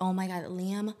out, oh my God,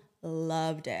 Liam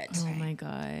loved it. Oh my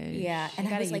god. Yeah, and I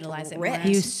gotta was like utilize it more. ripped.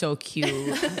 He was so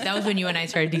cute. That was when you and I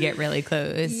started to get really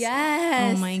close.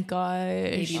 Yes. Oh my gosh.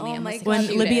 Baby Oh Liam my was God. When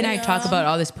the Libby and I cutest. talk about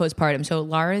all this postpartum, so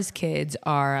Lara's kids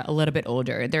are a little bit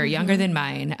older. They're younger than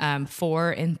mine,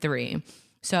 4 and 3.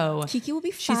 So Kiki will be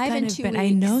she's 5 in kind of 2 been. weeks. I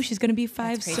know she's going to be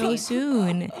 5 so crazy.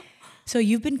 soon. So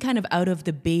you've been kind of out of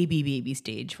the baby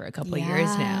stage for a couple of years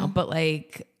Yeah. now. But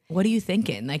like, what are you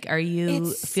thinking? Like, are you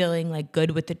It's- feeling like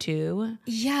good with the 2?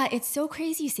 Yeah, it's so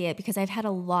crazy to see it because I've had a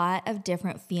lot of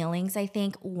different feelings. I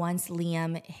think once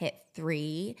Liam hit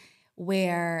 3,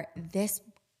 where this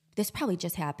probably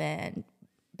just happened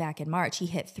back in March. He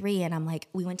hit 3, and I'm like,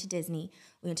 we went to Disney,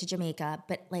 we went to Jamaica,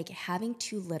 but like having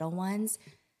 2 little ones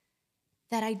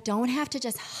that I don't have to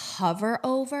just hover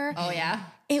over. Oh yeah.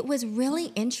 It was really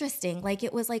interesting. Like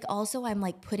it was like also I'm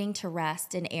like putting to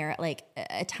rest an air like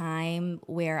a time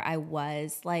where I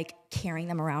was like carrying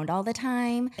them around all the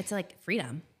time. It's like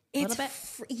freedom. A It's little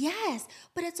bit. yes,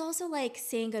 but it's also like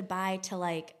saying goodbye to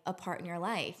like a part in your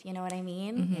life. You know what I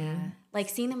mean? Mm-hmm. Yeah. Like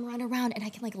seeing them run around, and I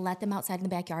can like let them outside in the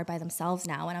backyard by themselves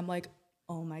now, and I'm like,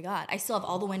 oh my God, I still have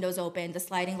all the windows open, the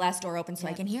sliding glass door open, so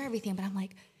I can hear everything. But I'm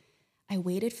like, I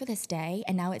waited for this day,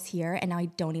 and now it's here, and now I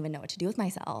don't even know what to do with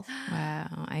myself.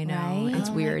 Wow, I know. Right? It's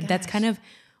Oh my weird. That's gosh. kind of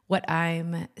what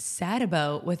I'm sad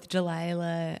about with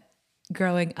Delilah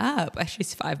growing up.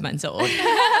 She's 5 months old.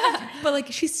 But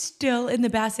like she's still in the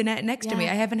bassinet next to me.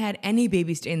 Yeah. I haven't had any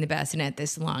baby stay in the bassinet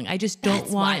this long. I just don't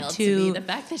That's want wild to. me. The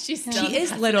fact that she's still She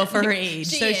is little for her age,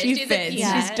 She so is. she She's a fits. She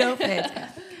peanut. still fits.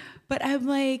 But I'm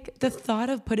like, the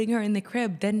thought of putting her in the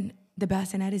crib, then the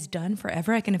bassinet is done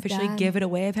forever. I can officially give it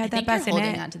away. I've had that You're bassinet.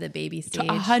 holding on to the baby stage.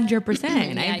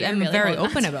 100%. Yeah, I'm you're very really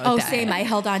open about that. Same. I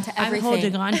held on to everything. I'm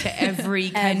holding on to every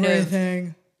kind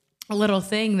of little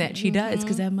thing that she does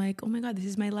because I'm like, oh my God, this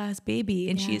is my last baby.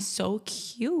 And she is so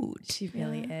cute. She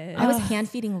really is. I was hand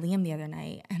feeding Liam the other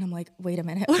night and I'm like, wait a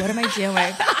minute, what am I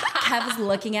doing? Kev's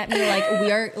looking at me like we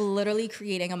are literally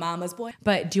creating a mama's boy.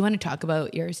 But do you want to talk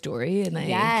about your story and like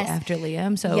after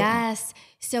Liam? So yes.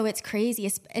 So it's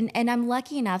crazy. And I'm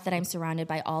lucky enough that I'm surrounded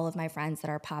by all of my friends that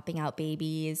are popping out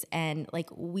babies and like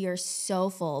we are so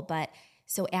full. But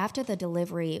so after the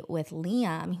delivery with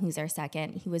Liam, who's our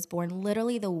second, he was born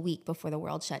literally the week before the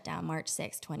world shut down, March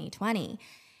 6, 2020.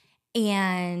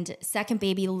 And second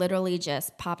baby literally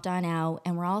just popped on out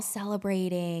and we're all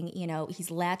celebrating. You know, he's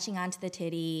latching onto the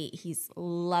titty. He's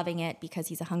loving it because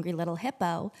he's a hungry little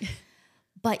hippo.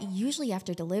 But usually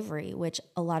after delivery, which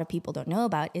a lot of people don't know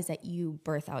about, is that you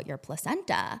birth out your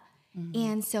placenta.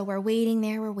 And so we're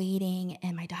waiting,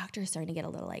 and my doctor is starting to get a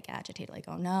little like agitated, like,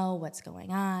 oh no, what's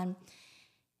going on?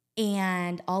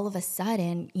 And all of a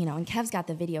sudden, you know, and Kev's got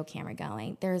the video camera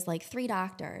going. There's like 3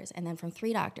 doctors, and then from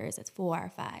 3 doctors, it's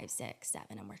 4, 5, 6, 7,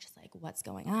 and we're just like, what's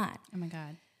going on? Oh my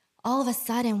God. All of a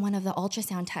sudden, one of the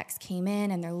ultrasound techs came in,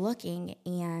 and they're looking,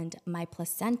 and my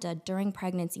placenta during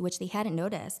pregnancy, which they hadn't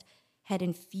noticed, had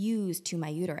infused to my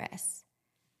uterus.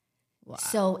 Wow.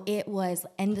 So it was,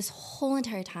 and this whole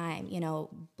entire time, you know,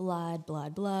 blood,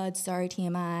 sorry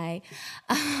TMI.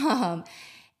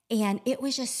 And it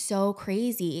was just so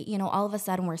crazy. You know, all of a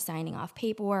sudden we're signing off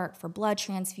paperwork for blood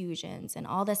transfusions and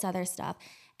all this other stuff.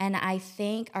 And I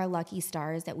thank our lucky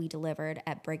stars that we delivered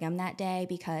at Brigham that day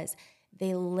because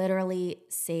they literally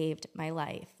saved my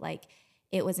life. Like,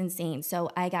 it was insane. So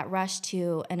I got rushed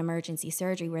to an emergency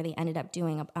surgery where they ended up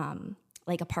doing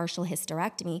a partial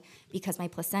hysterectomy because my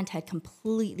placenta had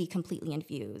completely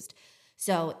infused.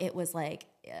 So it was like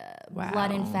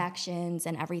blood infections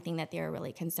and everything that they were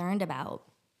really concerned about.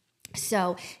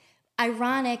 So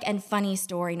ironic and funny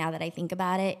story now that I think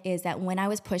about it is that when I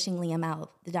was pushing Liam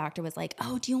out, the doctor was like,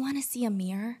 oh, do you want to see a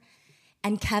mirror?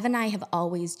 And Kev and I have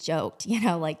always joked, you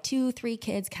know, like 2, 3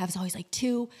 kids. Kev's always like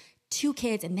two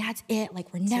kids and that's it.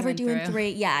 Like we're never doing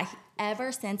 3. Yeah.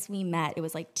 Ever since we met, it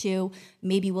was like 2,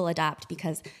 maybe we'll adopt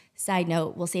because side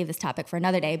note, we'll save this topic for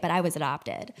another day, but I was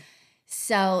adopted.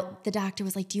 So the doctor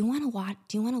was like, do you want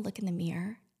to look in the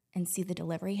mirror and see the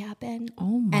delivery happen?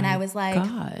 Oh my And I was like,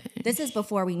 God. This is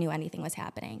before we knew anything was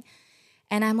happening.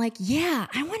 And I'm like, yeah,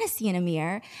 I want to see in a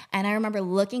mirror. And I remember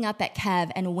looking up at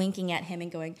Kev and winking at him and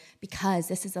going, because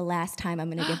this is the last time I'm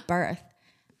going to give birth.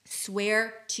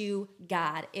 Swear to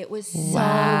God. It was so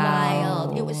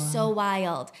wild. It was so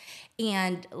wild.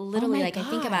 And literally, I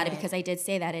think about it because I did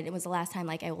say that, and it was the last time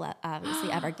like I will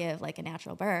obviously ever give like a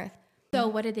natural birth. So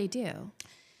what did they do?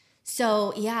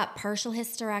 So yeah, partial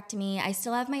hysterectomy. I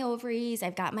still have my ovaries.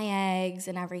 I've got my eggs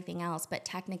and everything else, but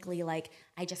technically, like,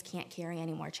 I just can't carry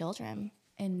any more children.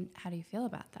 And how do you feel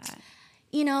about that?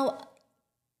 You know,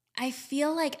 I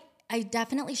feel like I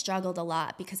definitely struggled a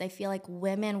lot because I feel like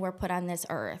women were put on this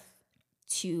earth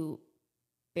to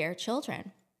bear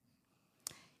children.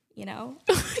 You know?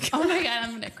 Oh my God,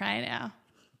 I'm gonna cry now.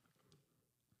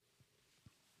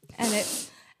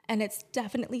 And it's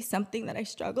definitely something that I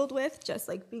struggled with, just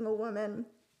like being a woman.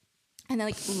 And then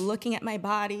like looking at my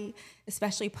body,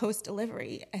 especially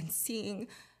post-delivery, and seeing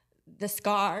the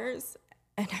scars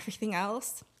and everything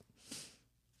else.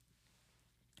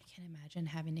 I can't imagine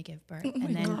having to give birth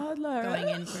and then going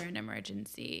in for an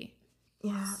emergency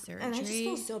surgery. And I just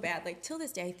feel so bad. Like, till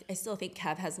this day, I still think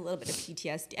Kev has a little bit of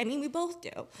PTSD. I mean, we both do.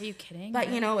 Are you kidding? But,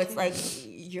 you know, it's like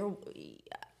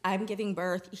I'm giving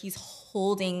birth, he's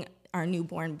holding our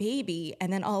newborn baby,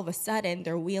 and then all of a sudden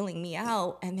they're wheeling me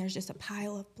out and there's just a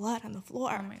pile of blood on the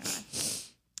floor. Oh my God.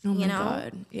 Oh my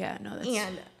God. Yeah, no, that's...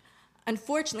 And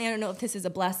unfortunately, I don't know if this is a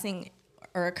blessing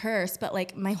or a curse, but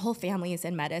like my whole family is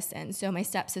in medicine. So my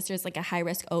stepsister is like a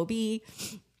high-risk OB.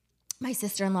 My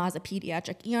sister-in-law is a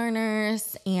pediatric ER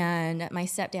nurse, and my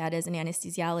stepdad is an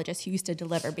anesthesiologist who used to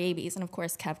deliver babies. And of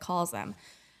course, Kev calls them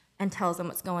and tells them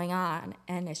what's going on,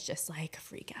 and it's just like a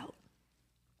freak out.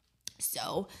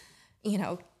 So, you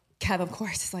know, Kev, of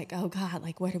course, is like, oh God,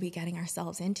 like, what are we getting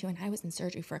ourselves into? And I was in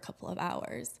surgery for a couple of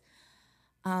hours.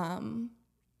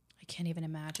 I can't even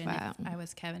imagine if I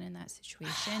was Kevin in that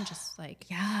situation, just like...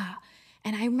 Yeah.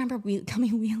 And I remember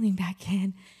coming wheeling back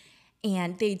in,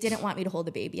 and they didn't want me to hold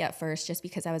the baby at first just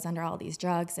because I was under all these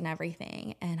drugs and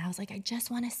everything. And I was like, I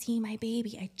just want to see my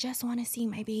baby. I just want to see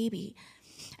my baby.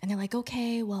 And they're like,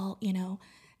 okay, well, you know,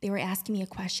 they were asking me a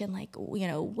question like, you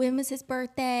know, when was his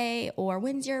birthday? Or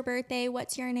when's your birthday?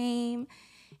 What's your name?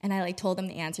 And I like told him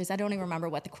the answers. I don't even remember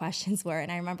what the questions were.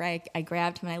 And I remember I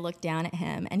grabbed him and I looked down at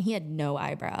him and he had no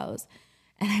eyebrows.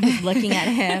 And I was looking at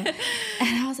him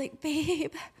and I was like,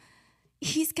 babe,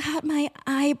 he's got my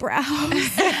eyebrows.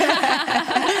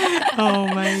 Oh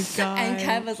my God. And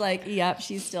Kev was like, yep,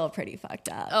 she's still pretty fucked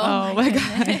up. Oh my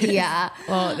God. Yeah.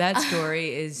 Well, that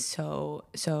story is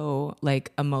so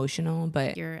like emotional,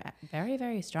 but You're very,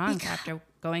 very strong after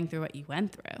going through what you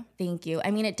went through. Thank you.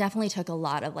 I mean, it definitely took a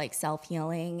lot of like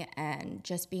self-healing and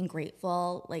just being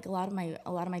grateful. Like a lot of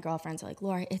my girlfriends are like,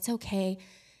 Laura, it's okay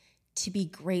to be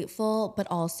grateful, but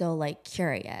also like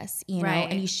curious, you know, Right.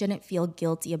 and you shouldn't feel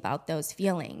guilty about those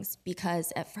feelings,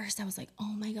 because at first I was like,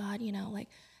 oh my God, you know, like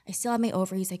I still have my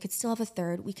ovaries. I could still have a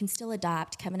third. We can still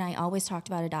adopt. Kevin and I always talked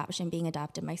about adoption, being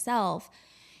adopted myself,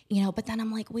 you know, but then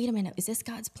I'm like, wait a minute, is this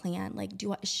God's plan? Like,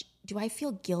 do I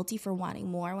feel guilty for wanting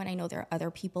more when I know there are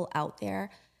other people out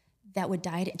there that would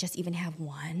die to just even have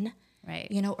one? Right.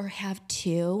 You know, or have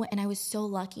two. And I was so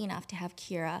lucky enough to have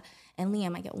Kira and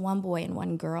Liam. I get one boy and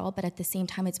one girl, but at the same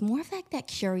time, it's more of like that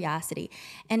curiosity.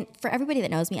 And for everybody that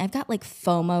knows me, I've got like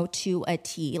FOMO to a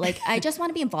T. Like, I just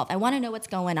want to be involved. I want to know what's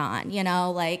going on. You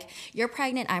know, like, you're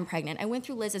pregnant, I'm pregnant. I went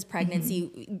through Liz's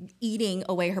pregnancy, eating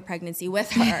away her pregnancy with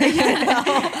her. You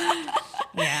know?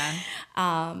 Yeah.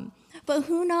 But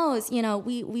who knows? You know,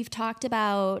 we've talked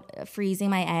about freezing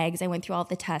my eggs. I went through all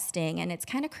the testing, and it's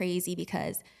kind of crazy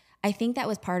because I think that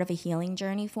was part of a healing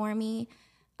journey for me,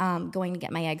 going to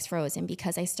get my eggs frozen,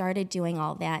 because I started doing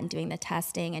all that and doing the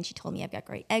testing, and she told me I've got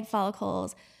great egg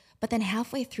follicles. But then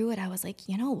halfway through it, I was like,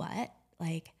 you know what?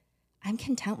 Like, I'm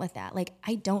content with that. Like,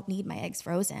 I don't need my eggs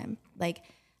frozen. Like,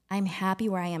 I'm happy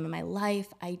where I am in my life.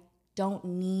 I don't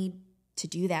need to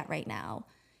do that right now.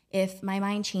 If my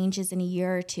mind changes in a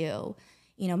year or two,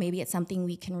 you know, maybe it's something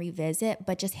we can revisit,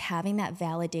 but just having that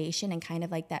validation and kind of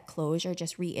like that closure,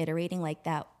 just reiterating like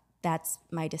that's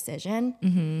my decision,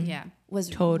 Yeah. was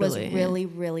Totally. really,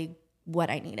 really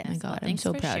what I needed. oh my God, I'm Thanks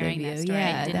so for proud of sharing you. that story.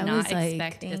 Yeah, I did that not was like,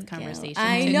 expect this Thank you. conversation.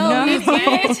 I to know, go me this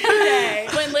way. today.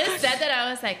 When Liz said that, I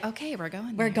was like, okay, we're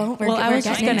going. We're there. going. well, I was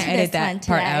just getting going to into edit this one that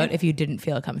part today. out if you didn't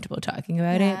feel comfortable talking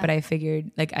about it, but I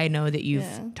figured, like, I know that you've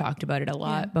Yeah. talked about it a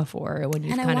lot before when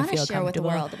you And I kind of wanna feel share with the comfortable.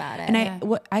 world about it.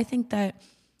 And I think that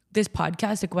this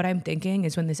podcast, like what I'm thinking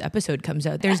is when this episode comes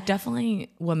out, there's definitely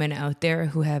women out there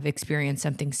who have experienced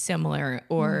something similar,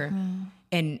 or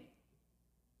and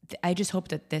I just hope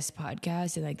that this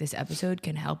podcast and like this episode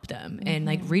can help them, and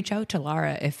like reach out to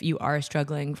Lara if you are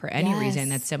struggling for any reason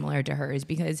that's similar to hers,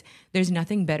 because there's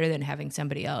nothing better than having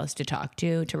somebody else to talk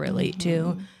to relate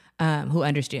to, who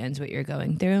understands what you're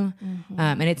going through.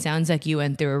 And it sounds like you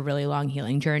went through a really long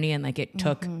healing journey, and like it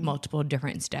took multiple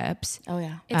different steps. Oh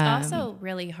yeah. It's also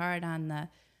really hard on the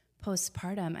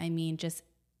postpartum. I mean, just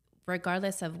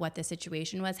regardless of what the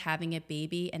situation was, having a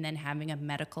baby and then having a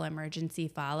medical emergency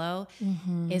follow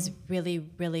is really,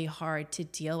 really hard to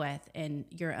deal with. And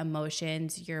your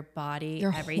emotions, your body,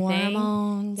 Your everything.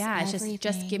 hormones, Yeah, it's just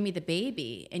everything. give me the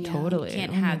baby, and you Totally.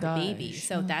 can't Oh my have the baby. gosh.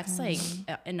 So that's like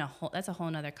that's a whole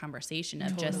nother conversation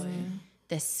of just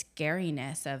the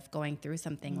scariness of going through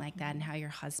something like that, and how your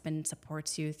husband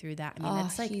supports you through that. I mean,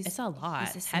 it's like it's a lot.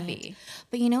 he's a It's saint. heavy.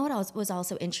 But you know what was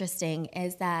also interesting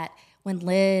is that when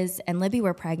Liz and Libby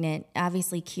were pregnant,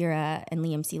 obviously Kira and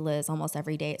Liam see Liz almost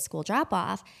every day at school drop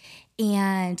off,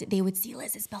 and they would see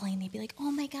Liz's belly and they'd be like,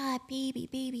 oh my God, baby,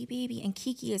 baby, baby. And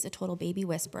Kiki is a total baby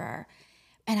whisperer.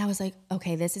 And I was like,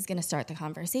 okay, this is going to start the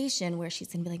conversation where she's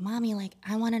going to be like, mommy, like,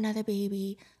 I want another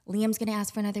baby. Liam's going to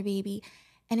ask for another baby.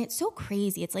 And it's so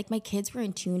crazy. It's like my kids were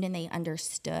in tune and they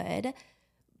understood,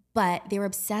 but they were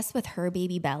obsessed with her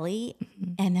baby belly.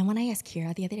 And then when I asked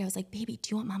Kira the other day, I was like, baby, do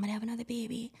you want mama to have another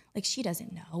baby? Like, she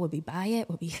doesn't know. Would we buy it?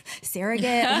 Would we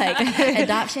surrogate? Like,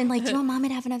 adoption? Like, do you want mama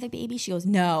to have another baby? She goes,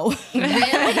 no.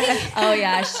 Really? Oh,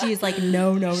 yeah. She's like,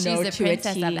 no, She's no, the to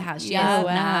princess a T. of the house. She Yeah. is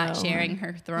wow. not sharing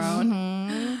her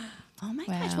throne. Oh my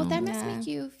gosh. Well, that must Yeah. make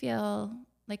you feel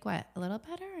like what? A little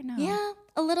better or no? Yeah,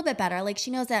 a little bit better. Like,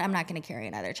 she knows that I'm not going to carry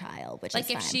another child, which Like is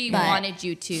if fine. she But wanted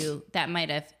you to, that might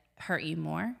have hurt you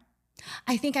more.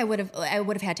 I think I would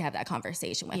have had to have that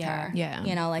conversation with Yeah. her. Yeah.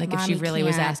 You know, like if she Mommy really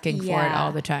was can't- asking for it yeah.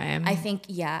 all the time. I think,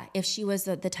 yeah, if she was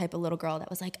the type of little girl that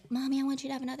was like, Mommy, I want you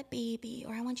to have another baby,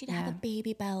 or I want you to have a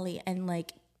baby belly. And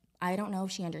like, I don't know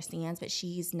if she understands, but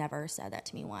she's never said that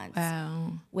to me once.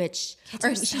 Wow. Which, Kids or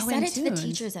are she so said in it to the tune.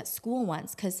 teachers at school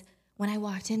once, because when I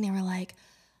walked in, they were like,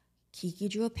 Kiki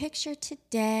drew a picture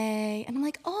today. And I'm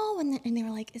like, oh, and they were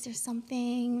like, is there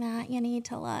something that you need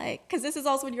to like? Because this is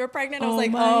also when you were pregnant. I was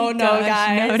like, my oh, no, gosh,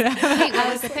 guys. no, no. Wait, what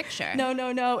was the picture?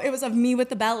 No. It was of me with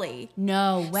the belly.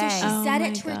 No way. So she Oh said my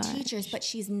it to her gosh. teachers, but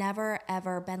she's never,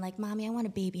 ever been like, Mommy, I want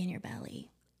a baby in your belly.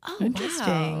 Oh,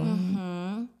 Interesting.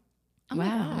 Wow. Oh my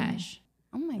Wow. gosh.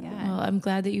 Oh my God. Well, I'm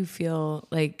glad that you feel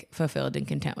like fulfilled and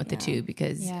content with the two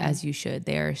because as you should,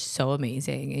 they are so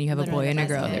amazing. And you have Literally a boy and a the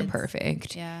best girl, they're kids.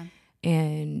 perfect. Yeah.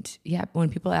 And yeah, when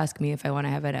people ask me if I want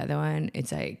to have another one,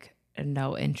 it's like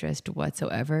no interest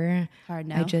whatsoever. Hard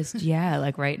no. I just,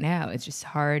 like right now, it's just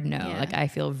hard no. Yeah. Like I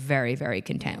feel very, very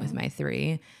content with my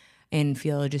 3 and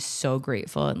feel just so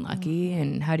grateful and lucky.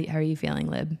 And how are you feeling,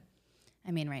 Lib?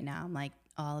 I mean, right now I'm like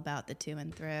all about the to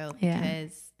and through Yeah.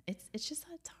 because it's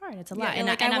hard. It's a lot. You're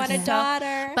like, I want a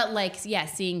daughter. But like, yeah,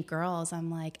 seeing girls, I'm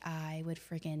like, I would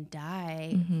freaking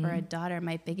die for a daughter.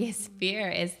 My biggest fear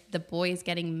is the boys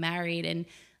getting married and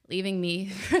leaving me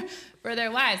for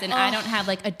their wives. And I don't have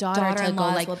like a daughter to go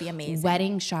daughter-in-laws like will be amazing.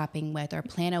 wedding shopping with or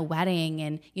plan a wedding.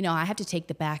 And, you know, I have to take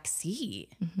the back seat.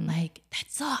 Like,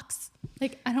 that sucks.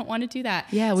 Like, I don't want to do that.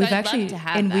 Yeah, So we've I'd love actually, to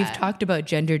have and we've that. talked about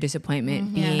gender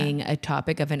disappointment being a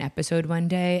topic of an episode one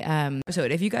day. So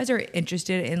if you guys are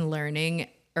interested in learning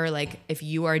or like if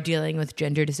you are dealing with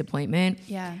gender disappointment,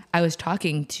 I was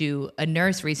talking to a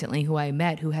nurse recently who I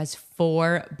met who has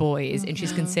 4 boys and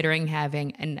she's considering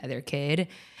having another kid.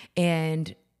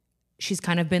 And she's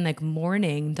kind of been like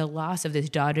mourning the loss of this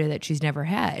daughter that she's never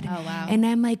had. Oh, wow. And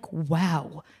I'm like,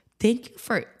 wow. Thank you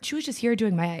for, she was just here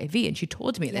doing my IV and she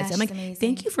told me this. Yeah, I'm like, she's amazing.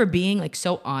 thank you for being like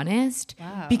so honest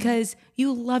Wow. because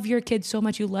you love your kids so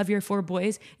much. You love your 4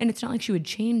 boys and it's not like she would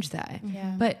change that.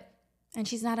 Yeah. But And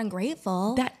she's not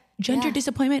ungrateful. that gender Yeah.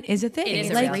 disappointment is a thing. It is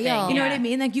a like, real thing, you know what yeah. I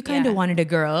mean? Like you kind of Yeah. wanted a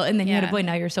girl and then you had a Yeah. boy.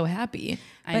 Now you're so happy.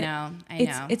 I But know.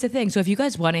 It's a thing. So if you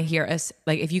guys want to hear us,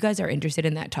 like if you guys are interested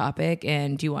in that topic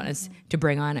and you want us to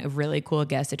bring on a really cool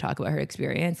guest to talk about her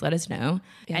experience, let us know.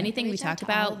 Yeah. Anything we Reach out talk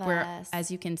to all about, of we're, us. as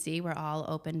you can see, we're all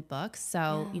open books.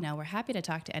 So, you know, we're happy to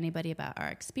talk to anybody about our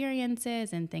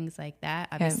experiences and things like that.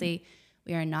 Obviously,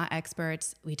 we are not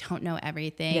experts. We don't know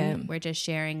everything. Yeah. We're just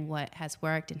sharing what has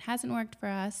worked and hasn't worked for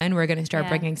us. And we're going to start Yeah.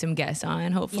 bringing some guests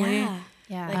on, hopefully. yeah.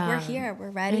 Yeah. Like we're here. We're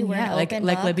ready. We're Yeah, an like open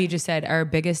like book. Libby just said, our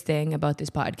biggest thing about this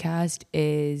podcast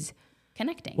is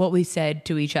Connecting. what we said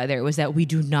to each other was that we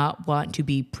do not want to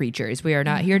be preachers. We are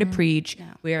not here to preach. No.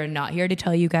 We are not here to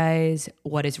tell you guys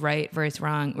what is right versus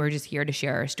wrong. We're just here to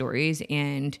share our stories.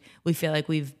 And we feel like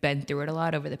we've been through it a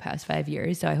lot over the past 5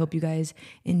 years. So I hope you guys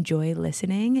enjoy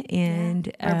listening.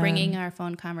 And We're bringing our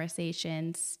phone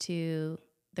conversations to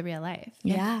the real life.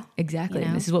 yeah. exactly. you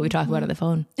know? And this is what we talk about on the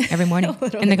phone every morning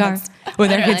in the car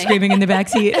with our kids Literally. screaming in the back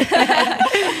seat.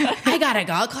 I gotta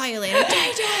go. I'll call you later.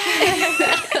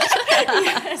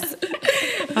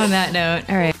 On that note,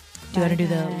 all right. Do you want to do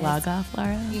the log off,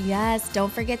 Laura? Yes.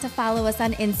 Don't forget to follow us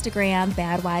on Instagram,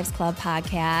 Bad Wives Club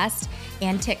Podcast,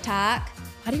 and TikTok.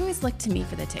 Why do you always look to me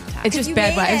for the TikTok? It's just You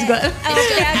Bad made Wives it. Club.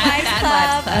 Oh, Bad Wives Bad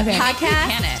Wives Club Club. Okay. podcast.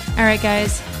 Can it? All right,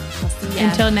 guys. We'll see ya.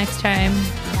 Until next time.